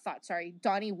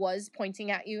 Donnie was pointing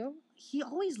at you. He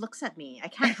always looks at me. I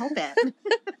can't help it.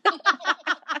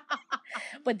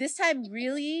 But this time,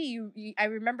 really, I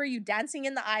remember you dancing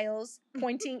in the aisles,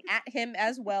 pointing at him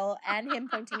as well, and him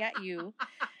pointing at you.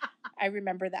 I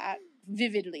remember that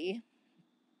vividly.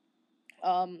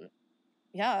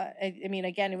 Yeah, I mean,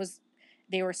 again,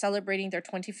 they were celebrating their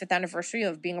 25th anniversary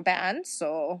of being a band,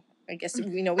 so I guess,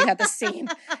 we had the same,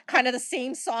 kind of the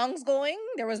same songs going.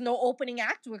 There was no opening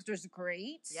act, which was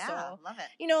great. Yeah, so, love it.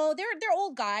 They're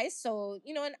old guys, so,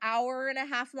 an hour and a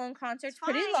half long concert's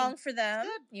pretty long for them,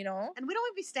 And we don't want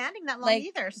to be standing that long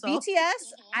either, so.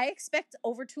 BTS, I expect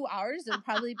over 2 hours. It'll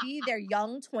probably be their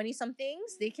young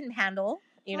 20-somethings. They can handle,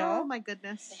 Oh, my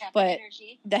goodness.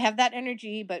 They have that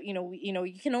energy, but,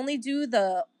 you can only do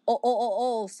the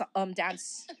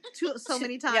dance so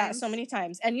many times. Yeah, so many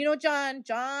times. And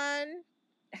John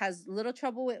has little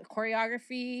trouble with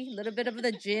choreography, a little bit of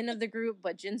the Jin of the group,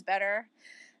 but Jin's better.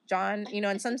 John,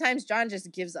 and sometimes John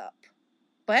just gives up.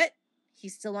 But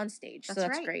he's still on stage, so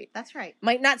that's great. That's right.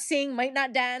 Might not sing, might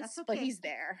not dance, but he's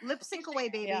there. Lip sync away,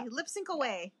 baby. Yeah. Lip sync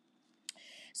away.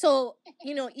 So,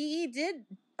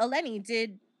 Eleni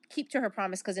did keep to her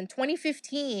promise, because in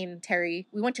 2015, Terry,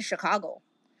 we went to Chicago.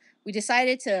 We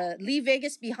decided to leave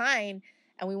Vegas behind,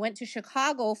 and we went to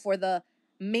Chicago for the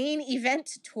main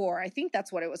event tour. I think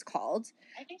that's what it was called.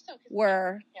 I think so.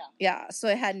 So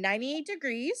it had 98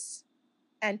 Degrees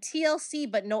and TLC,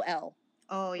 but no L.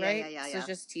 Oh, yeah, right? yeah. So it's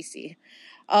just TC.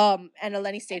 And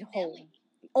Eleni stayed home. Nelly.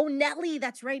 Oh, Nelly,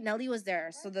 that's right. Nelly was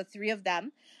there. So the three of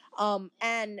them.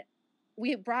 And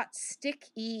we brought Stick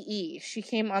EE. She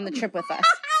came on the trip with us.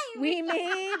 We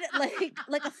made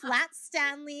like a flat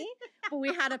Stanley, but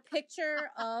we had a picture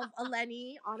of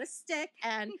Eleni on a stick,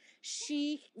 and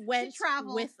she went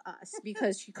with us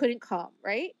because she couldn't come,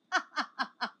 right?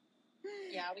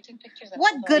 Yeah, we took pictures.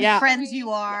 What good friends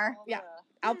you are. Yeah,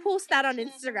 I'll post that on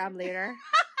Instagram later.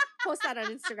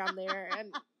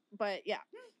 But yeah,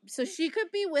 so she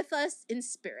could be with us in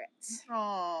spirit.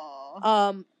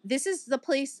 Oh. This is the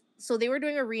place. So they were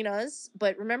doing arenas,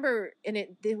 but remember,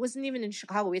 it wasn't even in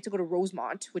Chicago. We had to go to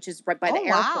Rosemont, which is right by the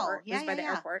airport. Wow. It was by the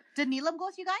airport. Did Neelam go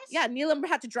with you guys? Yeah, Neelam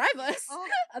had to drive us. Oh,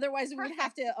 otherwise, we would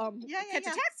have to catch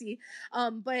a taxi.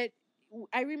 But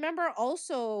I remember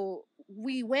also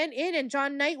we went in and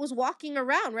John Knight was walking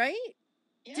around, right?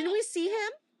 Yeah. Didn't we see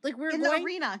him? Like we were in going the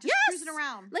arena, just cruising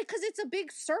around. Like, because it's a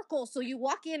big circle, so you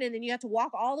walk in and then you have to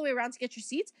walk all the way around to get your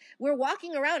seats. We're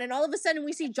walking around, and all of a sudden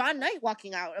we see John Knight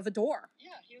walking out of a door.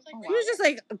 Yeah, he was like, he was just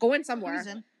like going somewhere.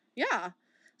 Cruising. Yeah,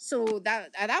 so that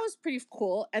was pretty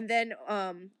cool. And then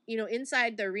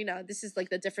inside the arena, this is like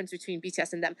the difference between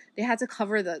BTS and them. They had to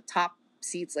cover the top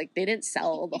seats. Like, they didn't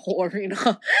sell the whole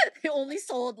arena. They only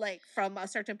sold like from a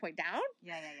certain point down.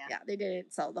 Yeah. Yeah, they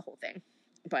didn't sell the whole thing.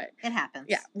 But it happens.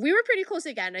 Yeah, we were pretty close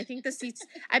again. I think the seats.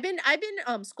 I've been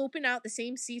scoping out the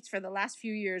same seats for the last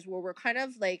few years, where we're kind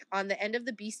of like on the end of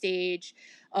the B stage,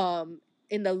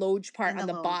 in the loge part on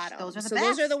the bottom. Those are the best.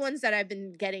 Those are the ones that I've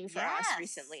been getting for us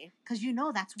recently. Because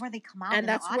that's where they come out, and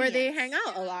that's where they hang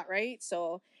out a lot, right?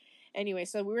 So. Anyway,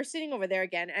 so we were sitting over there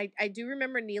again. I do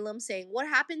remember Neelam saying, "What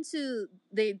happened to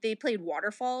they played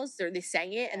Waterfalls, or they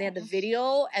sang it, and they had the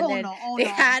video, and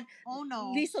had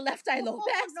Lisa Left Eye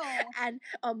Lopez, and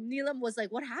Neelam was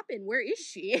like, "What happened? Where is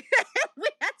she?" We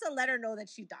had to let her know that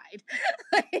she died.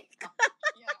 I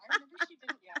remember she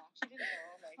didn't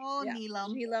know.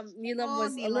 Neelam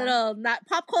was a little not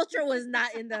pop culture was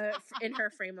not in her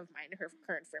frame of mind, her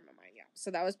current frame of mind. Yeah,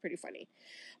 so that was pretty funny.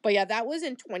 But yeah, that was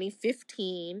in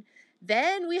 2015.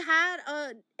 Then we had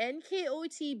a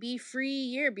NKOTB free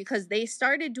year because they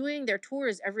started doing their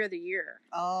tours every other year.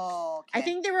 Oh, okay. I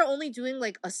think they were only doing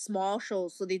like a small show,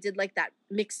 so they did like that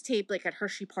mixtape like at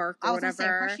Hershey Park or whatever. Say,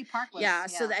 Hershey Park was,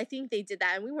 so I think they did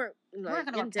that, and we weren't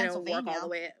going to work all the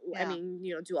way. Yeah. I mean,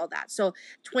 do all that. So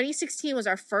 2016 was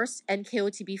our first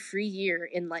NKOTB free year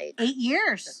in like 8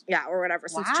 years. Yeah, or whatever.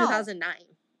 Since 2009,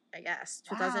 I guess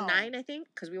 2009, I think,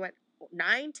 because we went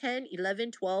 9, 10,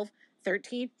 11, 12,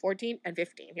 13, 14, and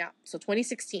 15. Yeah. So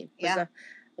 2016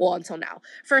 was until now.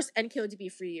 First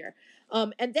NKOTB free year.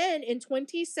 And then in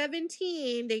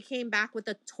 2017, they came back with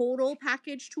a total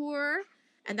package tour.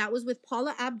 And that was with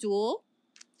Paula Abdul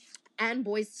and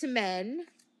Boyz II Men.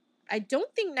 I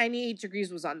don't think 98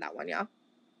 Degrees was on that one, yeah?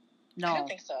 No. I don't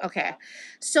think so. Okay. Yeah.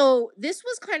 So this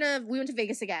was kind of, we went to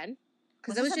Vegas again.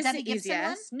 Because it was just Debbie the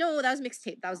easiest. No, that was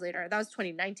mixtape. That was later. That was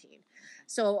 2019.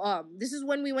 So this is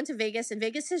when we went to Vegas. And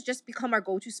Vegas has just become our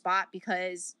go-to spot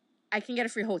because I can get a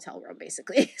free hotel room,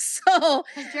 basically. So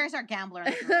because Jerry's our gambler.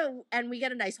 And we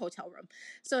get a nice hotel room.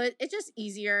 So it's just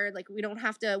easier. Like, we don't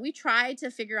have to, we tried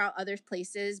to figure out other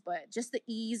places, but just the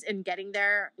ease in getting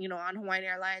there, you know, on Hawaiian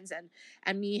Airlines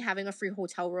and me having a free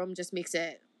hotel room just makes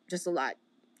it just a lot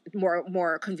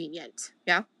more convenient.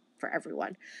 Yeah. For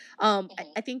everyone.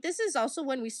 I think this is also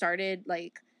when we started,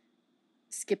 like,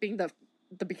 skipping the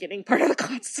beginning part of the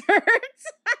concert.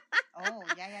 Oh,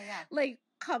 yeah. Like,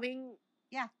 coming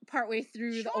partway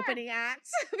through the opening act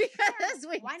because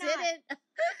we didn't.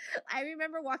 I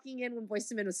remember walking in when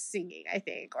Boyz II Men was singing, I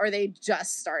think, or they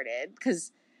just started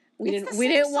because we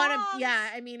didn't want to.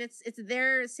 Yeah, I mean, it's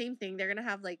their same thing. They're gonna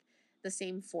have like the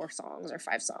same 4 songs or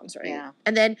 5 songs, right? Yeah.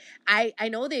 And then I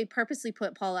know they purposely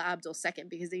put Paula Abdul second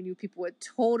because they knew people would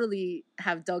totally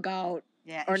have dug out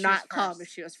or not come if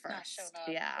she was first.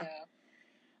 Yeah.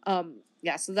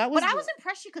 So that was. But I was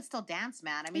impressed she could still dance,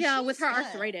 man. I mean, with her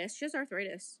arthritis, she has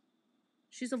arthritis.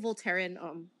 She's a Voltaren.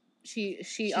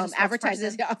 She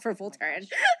advertises for Voltaren,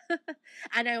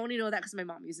 and I only know that because my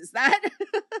mom uses that.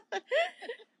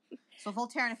 So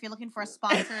Voltaren, if you're looking for a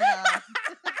sponsor.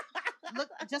 Look,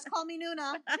 just call me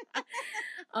Nuna.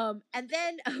 And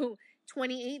then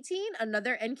 2018,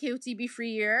 another NKOTB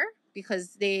free year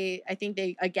because I think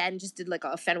they again just did like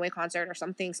a Fenway concert or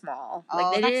something small.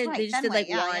 Like they just did like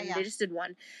one. They just did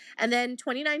one. And then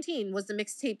 2019 was the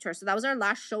mixtape tour. So that was our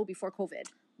last show before COVID.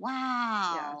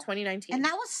 Wow. Yeah, 2019. And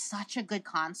that was such a good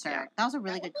concert. Yeah. That was a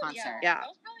really good concert. Yeah. That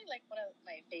was probably like one of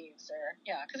my faves.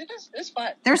 Because it was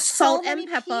fun. There's Salt many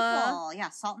and Pepper. People. Yeah,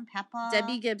 Salt and Pepper.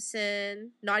 Debbie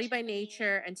Gibson, Naughty by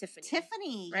Nature, and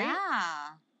Tiffany. Right?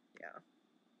 Yeah.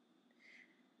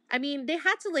 I mean, they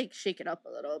had to, like, shake it up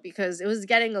a little because it was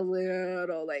getting a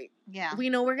little, like... Yeah. We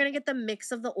know we're going to get the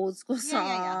mix of the old school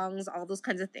songs, all those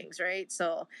kinds of things, right?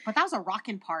 So... But that was a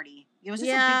rockin' party. It was just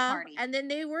a big party. And then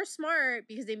they were smart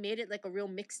because they made it, like, a real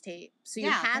mixtape. So you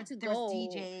had to go...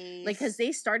 DJs. Like, because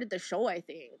they started the show, I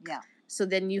think. Yeah. So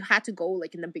then you had to go,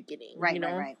 like, in the beginning, right, you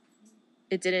know? Right.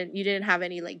 You didn't have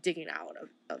any, like, digging out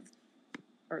of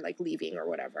or, like, leaving or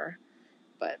whatever.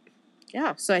 But...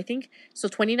 Yeah, so I think,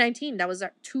 2019, that was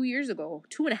 2 years ago,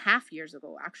 2.5 years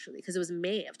ago, actually, because it was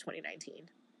May of 2019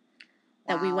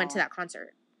 that we went to that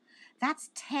concert.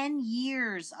 That's 10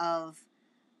 years of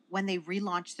when they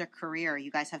relaunched their career.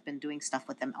 You guys have been doing stuff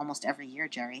with them almost every year,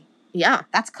 Jerry. Yeah.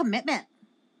 That's commitment.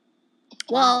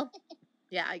 Well,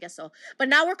 yeah, I guess so. But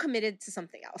now we're committed to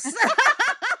something else.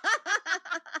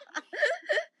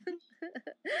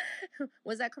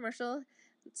 Was that commercial?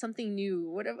 Something new.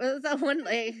 What was that one?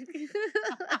 Like,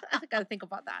 I gotta think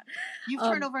about that. You've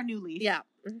turned over a new leaf. Yeah.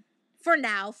 For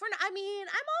now, I mean,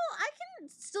 I can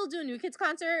still do a New Kids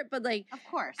concert, but like, of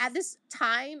course, at this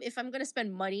time, if I'm gonna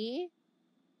spend money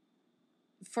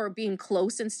for being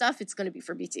close and stuff, it's gonna be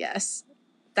for BTS.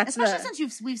 That's especially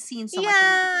since we've seen so much.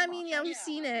 Yeah, I mean, we've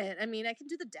seen it. I mean, I can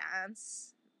do the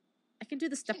dance. I can do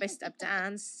the step-by-step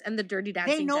dance and the dirty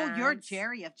dancing. They know you're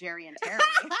Jerry of Jerry and Terry.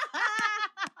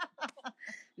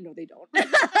 No, they don't. Well,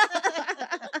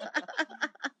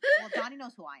 Donnie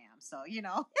knows who I am, so, you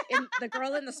know. And the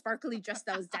girl in the sparkly dress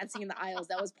that was dancing in the aisles,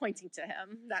 that was pointing to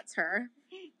him. That's her.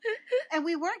 And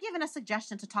we were given a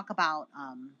suggestion to talk about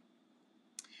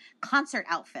concert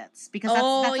outfits because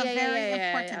that's a very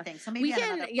important thing. So maybe we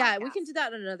can do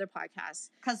that on another podcast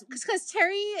because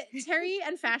Terry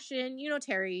and fashion, you know,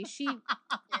 Terry, she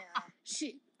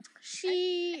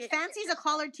fancies a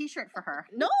collared t-shirt for her.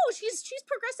 No, she's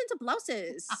progressed into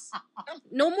blouses.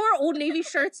 No more old Navy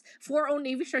shirts, 4 old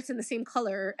Navy shirts in the same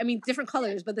color. I mean, different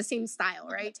colors, but the same style,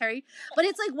 right, Terry? But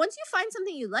it's like once you find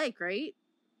something you like, right?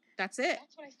 That's it.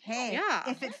 That's what I feel.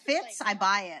 Hey, if it fits, I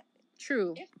buy it.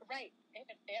 True. If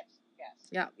it fits, yes.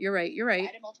 Yeah, you're right.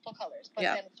 I had multiple colors, but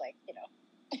then it's like, you know.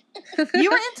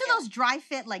 You were into those dry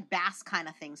fit, like Bass kind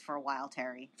of things for a while,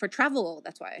 Terry. For travel,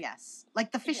 that's why. Yes.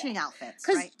 Like the fishing outfits.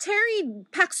 Because Terry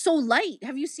packs so light.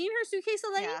 Have you seen her suitcase,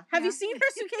 Eleni? Yeah. Have you seen her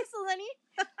suitcase, Eleni?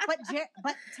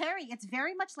 But Terry, it's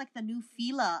very much like the new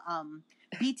Fila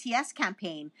BTS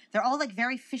campaign. They're all like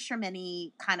very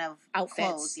fisherman-y kind of outfits.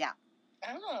 Clothes. Yeah.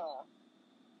 Oh.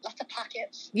 Lots of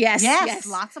pockets. Yes.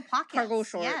 Lots of pockets. Cargo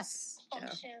shorts. Yes.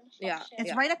 Function. Yeah.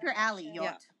 It's right up your alley, Yot.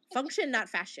 Yeah. Function, not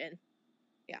fashion.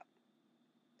 Yeah.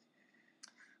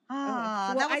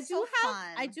 Ah, that was so fun.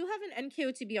 I do have an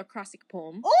NKOTB acrostic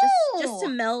poem. Ooh! Just to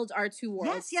meld our two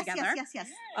worlds yes, together. Yes.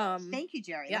 Thank you,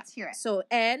 Jerry. Yeah. Let's hear it. So,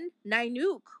 and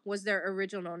Ninook was their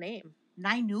original name.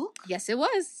 Ninook? Yes, it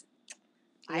was.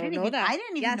 I didn't even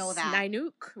know that.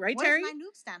 Ninook, right, what Terry? What does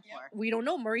Ninook stand for? We don't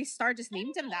know. Maurice Starr just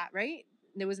named him that, right?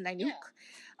 It was Ninook.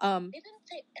 Yeah. They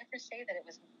didn't ever say that it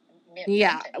was.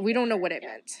 Yeah, we don't know what it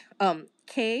meant.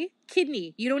 K,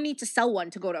 kidney. You don't need to sell one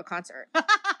to go to a concert.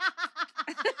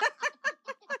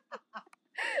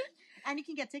 And you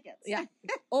can get tickets. Yeah.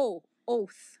 O,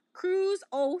 oath. Cruise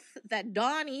oath that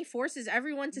Donnie forces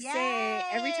everyone to say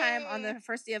every time on the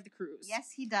first day of the cruise.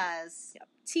 Yes, he does. Yep.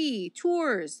 T,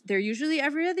 tours. They're usually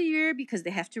every other year because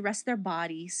they have to rest their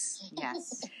bodies.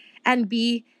 Yes. And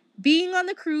B, being on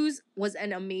the cruise was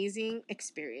an amazing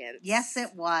experience. Yes,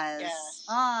 it was.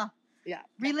 Yes. Yeah.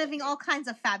 Reliving all kinds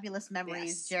of fabulous memories,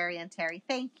 Yes. Jerry and Terry.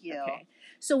 Thank you. Okay.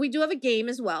 So we do have a game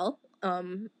as well.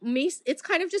 It's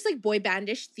kind of just like boy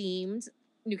bandish themed,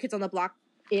 New Kids on the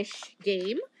Block-ish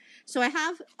game. So I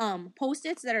have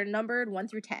Post-its that are numbered 1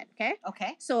 through 10, okay?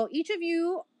 Okay. So each of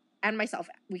you and myself,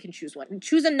 we can choose one.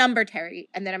 Choose a number, Terry,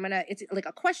 and then it's like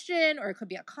a question or it could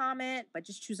be a comment, but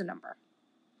just choose a number.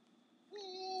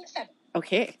 7.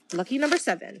 Okay, lucky number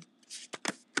 7.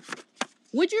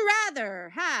 Would you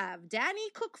rather have Danny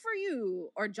cook for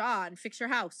you or John fix your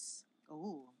house?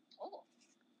 Ooh. Oh.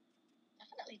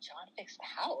 Definitely John fixed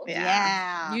the house.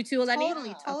 Yeah. You too, Lenny?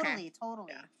 Totally. Okay.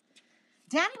 Yeah.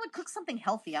 Danny would cook something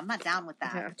healthy. I'm not down with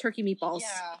that. Yeah, turkey meatballs.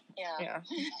 Yeah.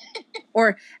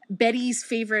 Or Betty's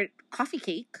favorite coffee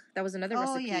cake. That was another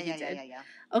recipe he did. Yeah.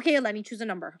 Okay, Lenny, choose a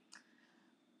number.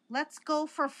 Let's go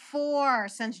for 4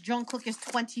 since Jungkook is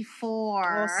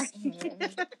 24.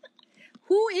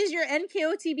 Who is your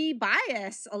NKOTB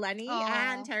bias, Eleni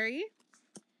and Terry?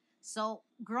 So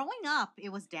growing up,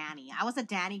 it was Danny. I was a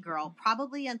Danny girl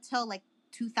probably until like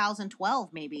 2012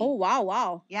 maybe. Oh,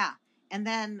 wow. Yeah. And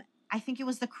then I think it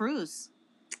was the cruise.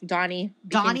 Donnie.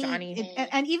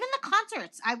 And even the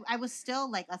concerts. I was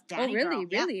still like a Danny girl.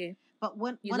 Really? Yeah. But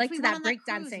when you liked that break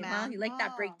dancing, huh? You like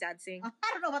that break dancing.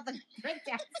 I don't know about the break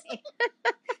dancing.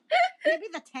 Maybe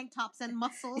the tank tops and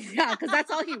muscles. Yeah, because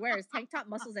that's all he wears. Tank top,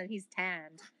 muscles, and he's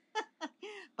tanned.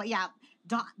 But yeah,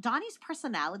 Donnie's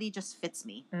personality just fits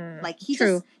me. Like he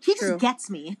True. just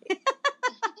gets me.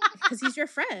 Because he's your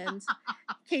friend.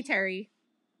 Okay, Terry.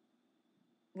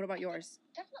 What about yours?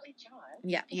 Definitely John.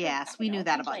 Yeah. Yes, we knew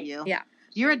that about you. Yeah.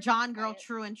 You're a John girl,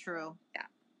 true and true.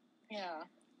 Yeah.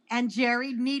 And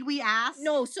Jerry, need we ask?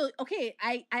 No, so okay,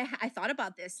 I thought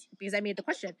about this because I made the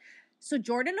question. So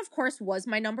Jordan, of course, was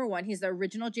my number 1. He's the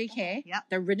original JK. Yep.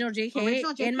 The original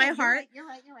JK in my heart. You're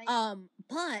right.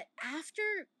 But after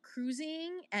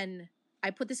cruising, and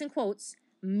I put this in quotes,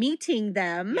 meeting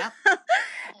them,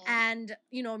 and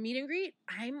meet and greet,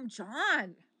 I'm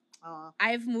John.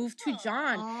 I've moved to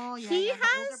John. He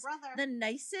has the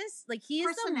nicest, like he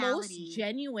is the most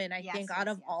genuine, I think, out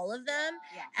of all of them.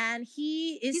 And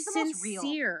he's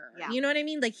sincere. You know what I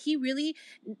mean? Like he really,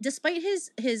 despite his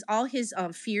all his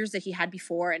fears that he had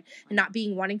before and not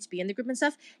wanting to be in the group and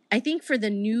stuff, I think for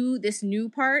this new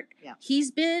part,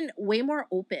 he's been way more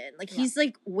open. Like he's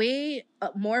like way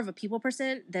more of a people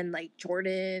person than like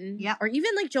Jordan or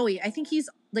even like Joey. I think he's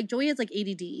like Joey is like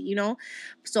ADD,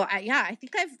 So I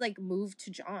think I've like moved to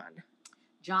John.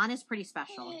 John is pretty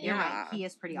special. You're right. He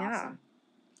is pretty awesome.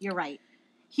 You're right.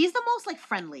 He's the most like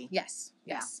friendly. Yes.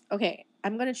 Okay,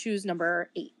 I'm gonna choose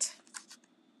number 8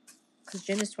 because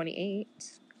Jin is 28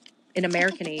 in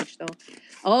American age though.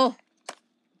 Oh,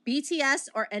 BTS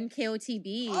or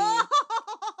NKOTB? Oh!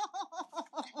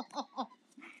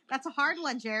 That's a hard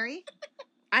one, Jerry.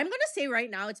 I'm gonna say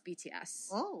right now it's BTS.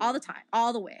 Oh. All the time,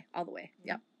 all the way.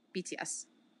 Yep, BTS.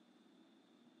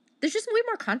 There's just way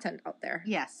more content out there.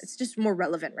 Yes, it's just more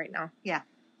relevant right now. Yeah.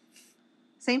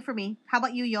 Same for me. How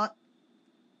about you, Yot?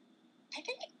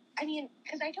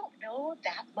 Because I don't know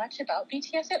that much about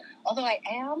BTS yet, although I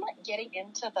am getting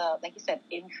into the, like you said,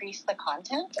 increase the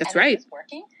content. That's right. It's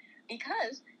working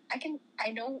because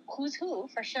I know who's who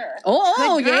for sure.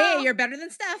 Oh, yeah, you're better than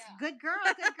Steph. Yeah. Good girl.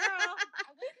 I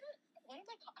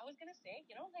was gonna say,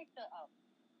 like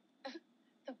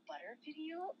the butter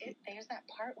video. There's that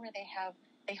part where they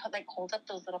like hold up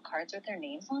those little cards with their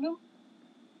names on them.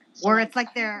 So or it's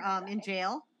like they're in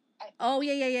jail.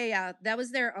 Yeah. That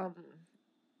was their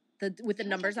with the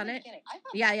numbers on it.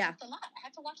 Yeah. A lot. I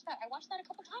had to watch that. I watched that a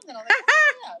couple times, and I was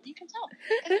like, you can tell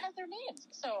it has their names.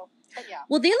 So, but yeah.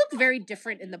 Well, they look very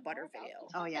different in the butter video.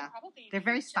 Oh yeah, they're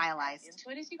very stylized. Into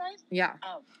it, as you guys. Yeah.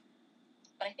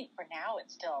 But I think for now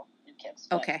it's still New Kids.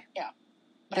 But, okay. Yeah.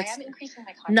 But I am increasing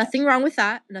my content. Nothing wrong with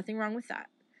that. Nothing wrong with that.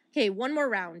 Okay, one more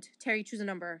round. Terry, choose a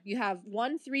number. You have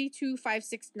 1, 3, 2, 5,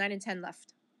 6, 9, and 10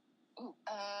 left. Ooh,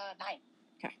 9.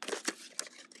 Okay.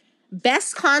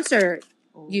 Best concert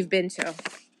you've been to?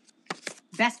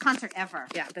 Best concert ever.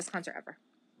 Yeah, best concert ever.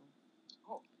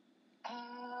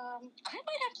 I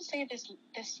might have to say this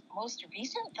most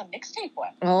recent, the mixtape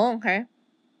one. Oh, okay.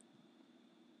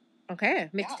 Okay,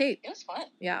 mixtape. Yeah, it was fun.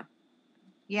 Yeah.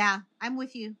 Yeah, I'm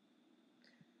with you.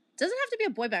 Doesn't have to be a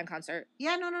boy band concert.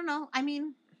 Yeah, no. I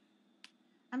mean,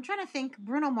 I'm trying to think.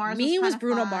 Bruno Mars was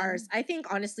Bruno Mars. I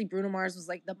think, honestly, Bruno Mars was,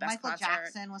 like, the best concert. Michael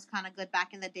Jackson was kind of good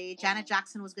back in the day. Janet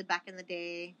Jackson was good back in the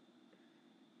day.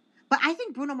 But I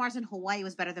think Bruno Mars in Hawaii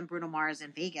was better than Bruno Mars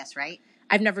in Vegas, right?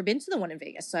 I've never been to the one in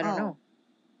Vegas, so I don't know.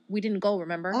 We didn't go,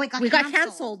 remember? Oh, we got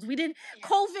canceled. We didn't. Yeah.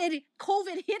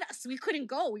 COVID hit us. We couldn't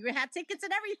go. We had tickets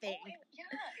and everything. Oh,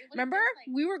 remember?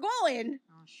 We were going.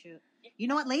 Oh, shoot. You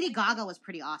know what? Lady Gaga was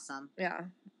pretty awesome. Yeah.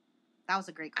 That was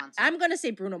a great concert. I'm going to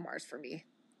say Bruno Mars for me.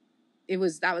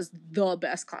 That was the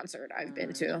best concert I've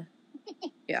been to.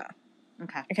 Yeah.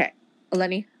 Okay.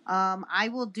 Eleni? I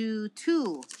will do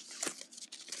 2.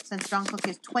 Since Jungkook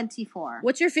is 24.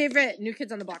 What's your favorite New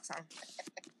Kids on the Block song?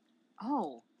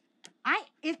 Oh.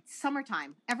 It's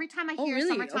Summertime. Every time I hear really?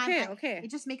 Summertime, it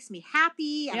just makes me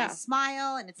happy and I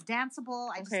smile and it's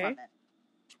danceable. I just love it.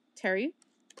 Terry?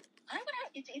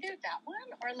 It's either that one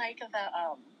or like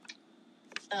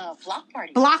the Block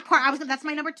Party. Block Party. That's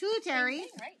my number 2, Terry. Thing,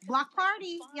 right? Block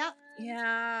Party. Yep.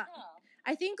 Yeah.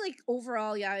 I think, like,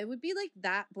 overall, it would be, like,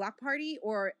 that Block Party,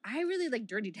 or I really like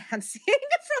Dirty Dancing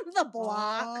from the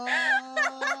Block. Oh.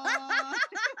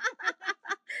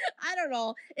 I don't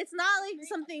know. It's not, like,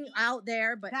 something out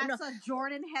there, but... That's a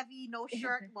Jordan-heavy,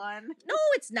 no-shirt one. No,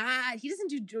 it's not. He doesn't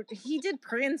do... He did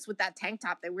Prince with that tank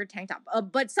top, that weird tank top.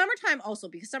 But Summertime also,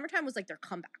 because Summertime was, like, their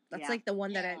comeback. That's, like, the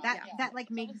one that I... That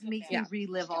like, makes me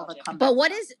relive all the comebacks. But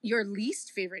what is your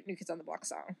least favorite New Kids on the Block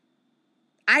song?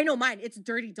 I know mine. It's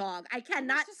Dirty Dog. I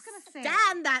cannot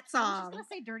stand that song. I was just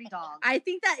gonna say Dirty Dog. I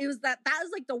think that was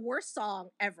like the worst song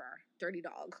ever. Dirty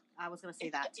Dog. I was gonna say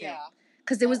that too. Yeah.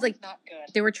 Because it was like not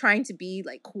good. They were trying to be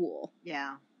like cool.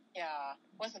 Yeah. Yeah.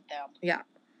 Wasn't them. Yeah.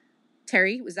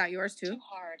 Terry, was that yours too? Too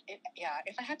hard. If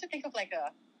I had to think of like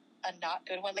a not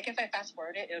good one, like if I fast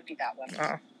forward it would be that one.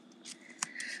 Oh.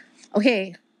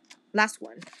 Okay. Last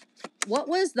one. What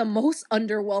was the most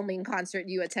underwhelming concert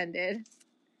you attended?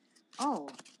 Oh,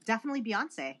 definitely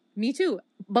Beyonce. Me too.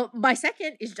 But my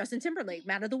second is Justin Timberlake,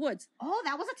 Man of the Woods. Oh,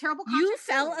 that was a terrible concert. You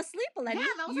fell asleep, Eleni.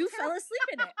 Yeah, you fell asleep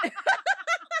in it.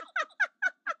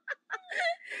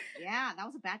 Yeah, that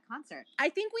was a bad concert. I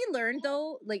think we learned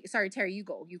though, like, sorry, Terry, you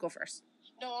go first.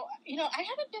 No, I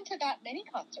haven't been to that many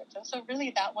concerts, so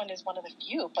really that one is one of the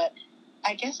few, but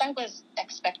I guess I was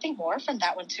expecting more from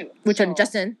that one too. Which one,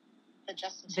 Justin?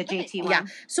 The JT one. Yeah.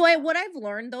 So what I've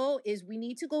learned though is we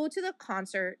need to go to the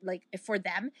concert. Like for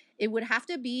them, it would have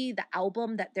to be the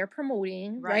album that they're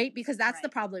promoting, right? Because that's the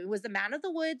problem. It was the Man of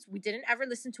the Woods. We didn't ever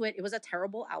listen to it. It was a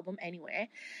terrible album anyway.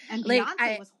 And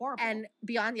Beyonce was horrible. And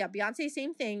Beyonce,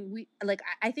 same thing.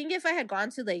 I think if I had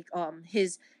gone to like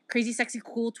his Crazy Sexy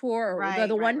Cool tour or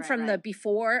the one from the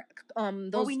before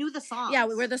those we knew the songs. Yeah,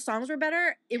 where the songs were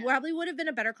better, it probably would have been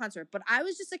a better concert. But I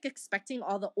was just like expecting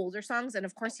all the older songs, and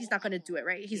of course he's not going to do it,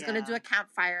 right? He's going to do a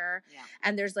Campfire,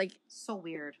 and there's like so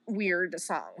weird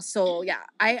songs. So yeah,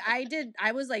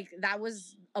 I was like, that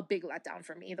was a big letdown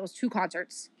for me. Those two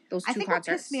concerts. I think what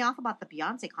pissed me off about the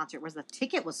Beyonce concert was the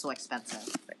ticket was so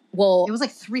expensive. Well, it was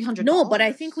like $300. No, but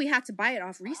I think we had to buy it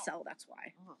off resale. That's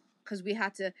why.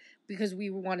 Because we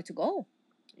wanted to go,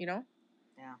 you know?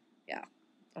 Yeah.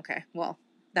 Okay. Well,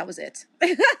 that was it.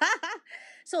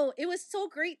 So it was so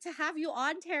great to have you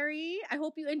on, Terry. I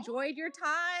hope you enjoyed your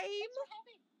time.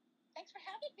 Thanks for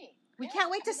having me. We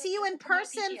can't wait to see you in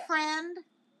person, friend.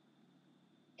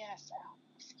 Yes.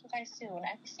 See you guys soon.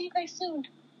 I will see you guys soon.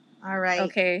 All right.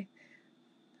 Okay.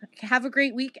 Have a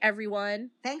great week,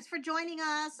 everyone. Thanks for joining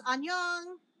us.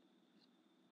 Annyeong.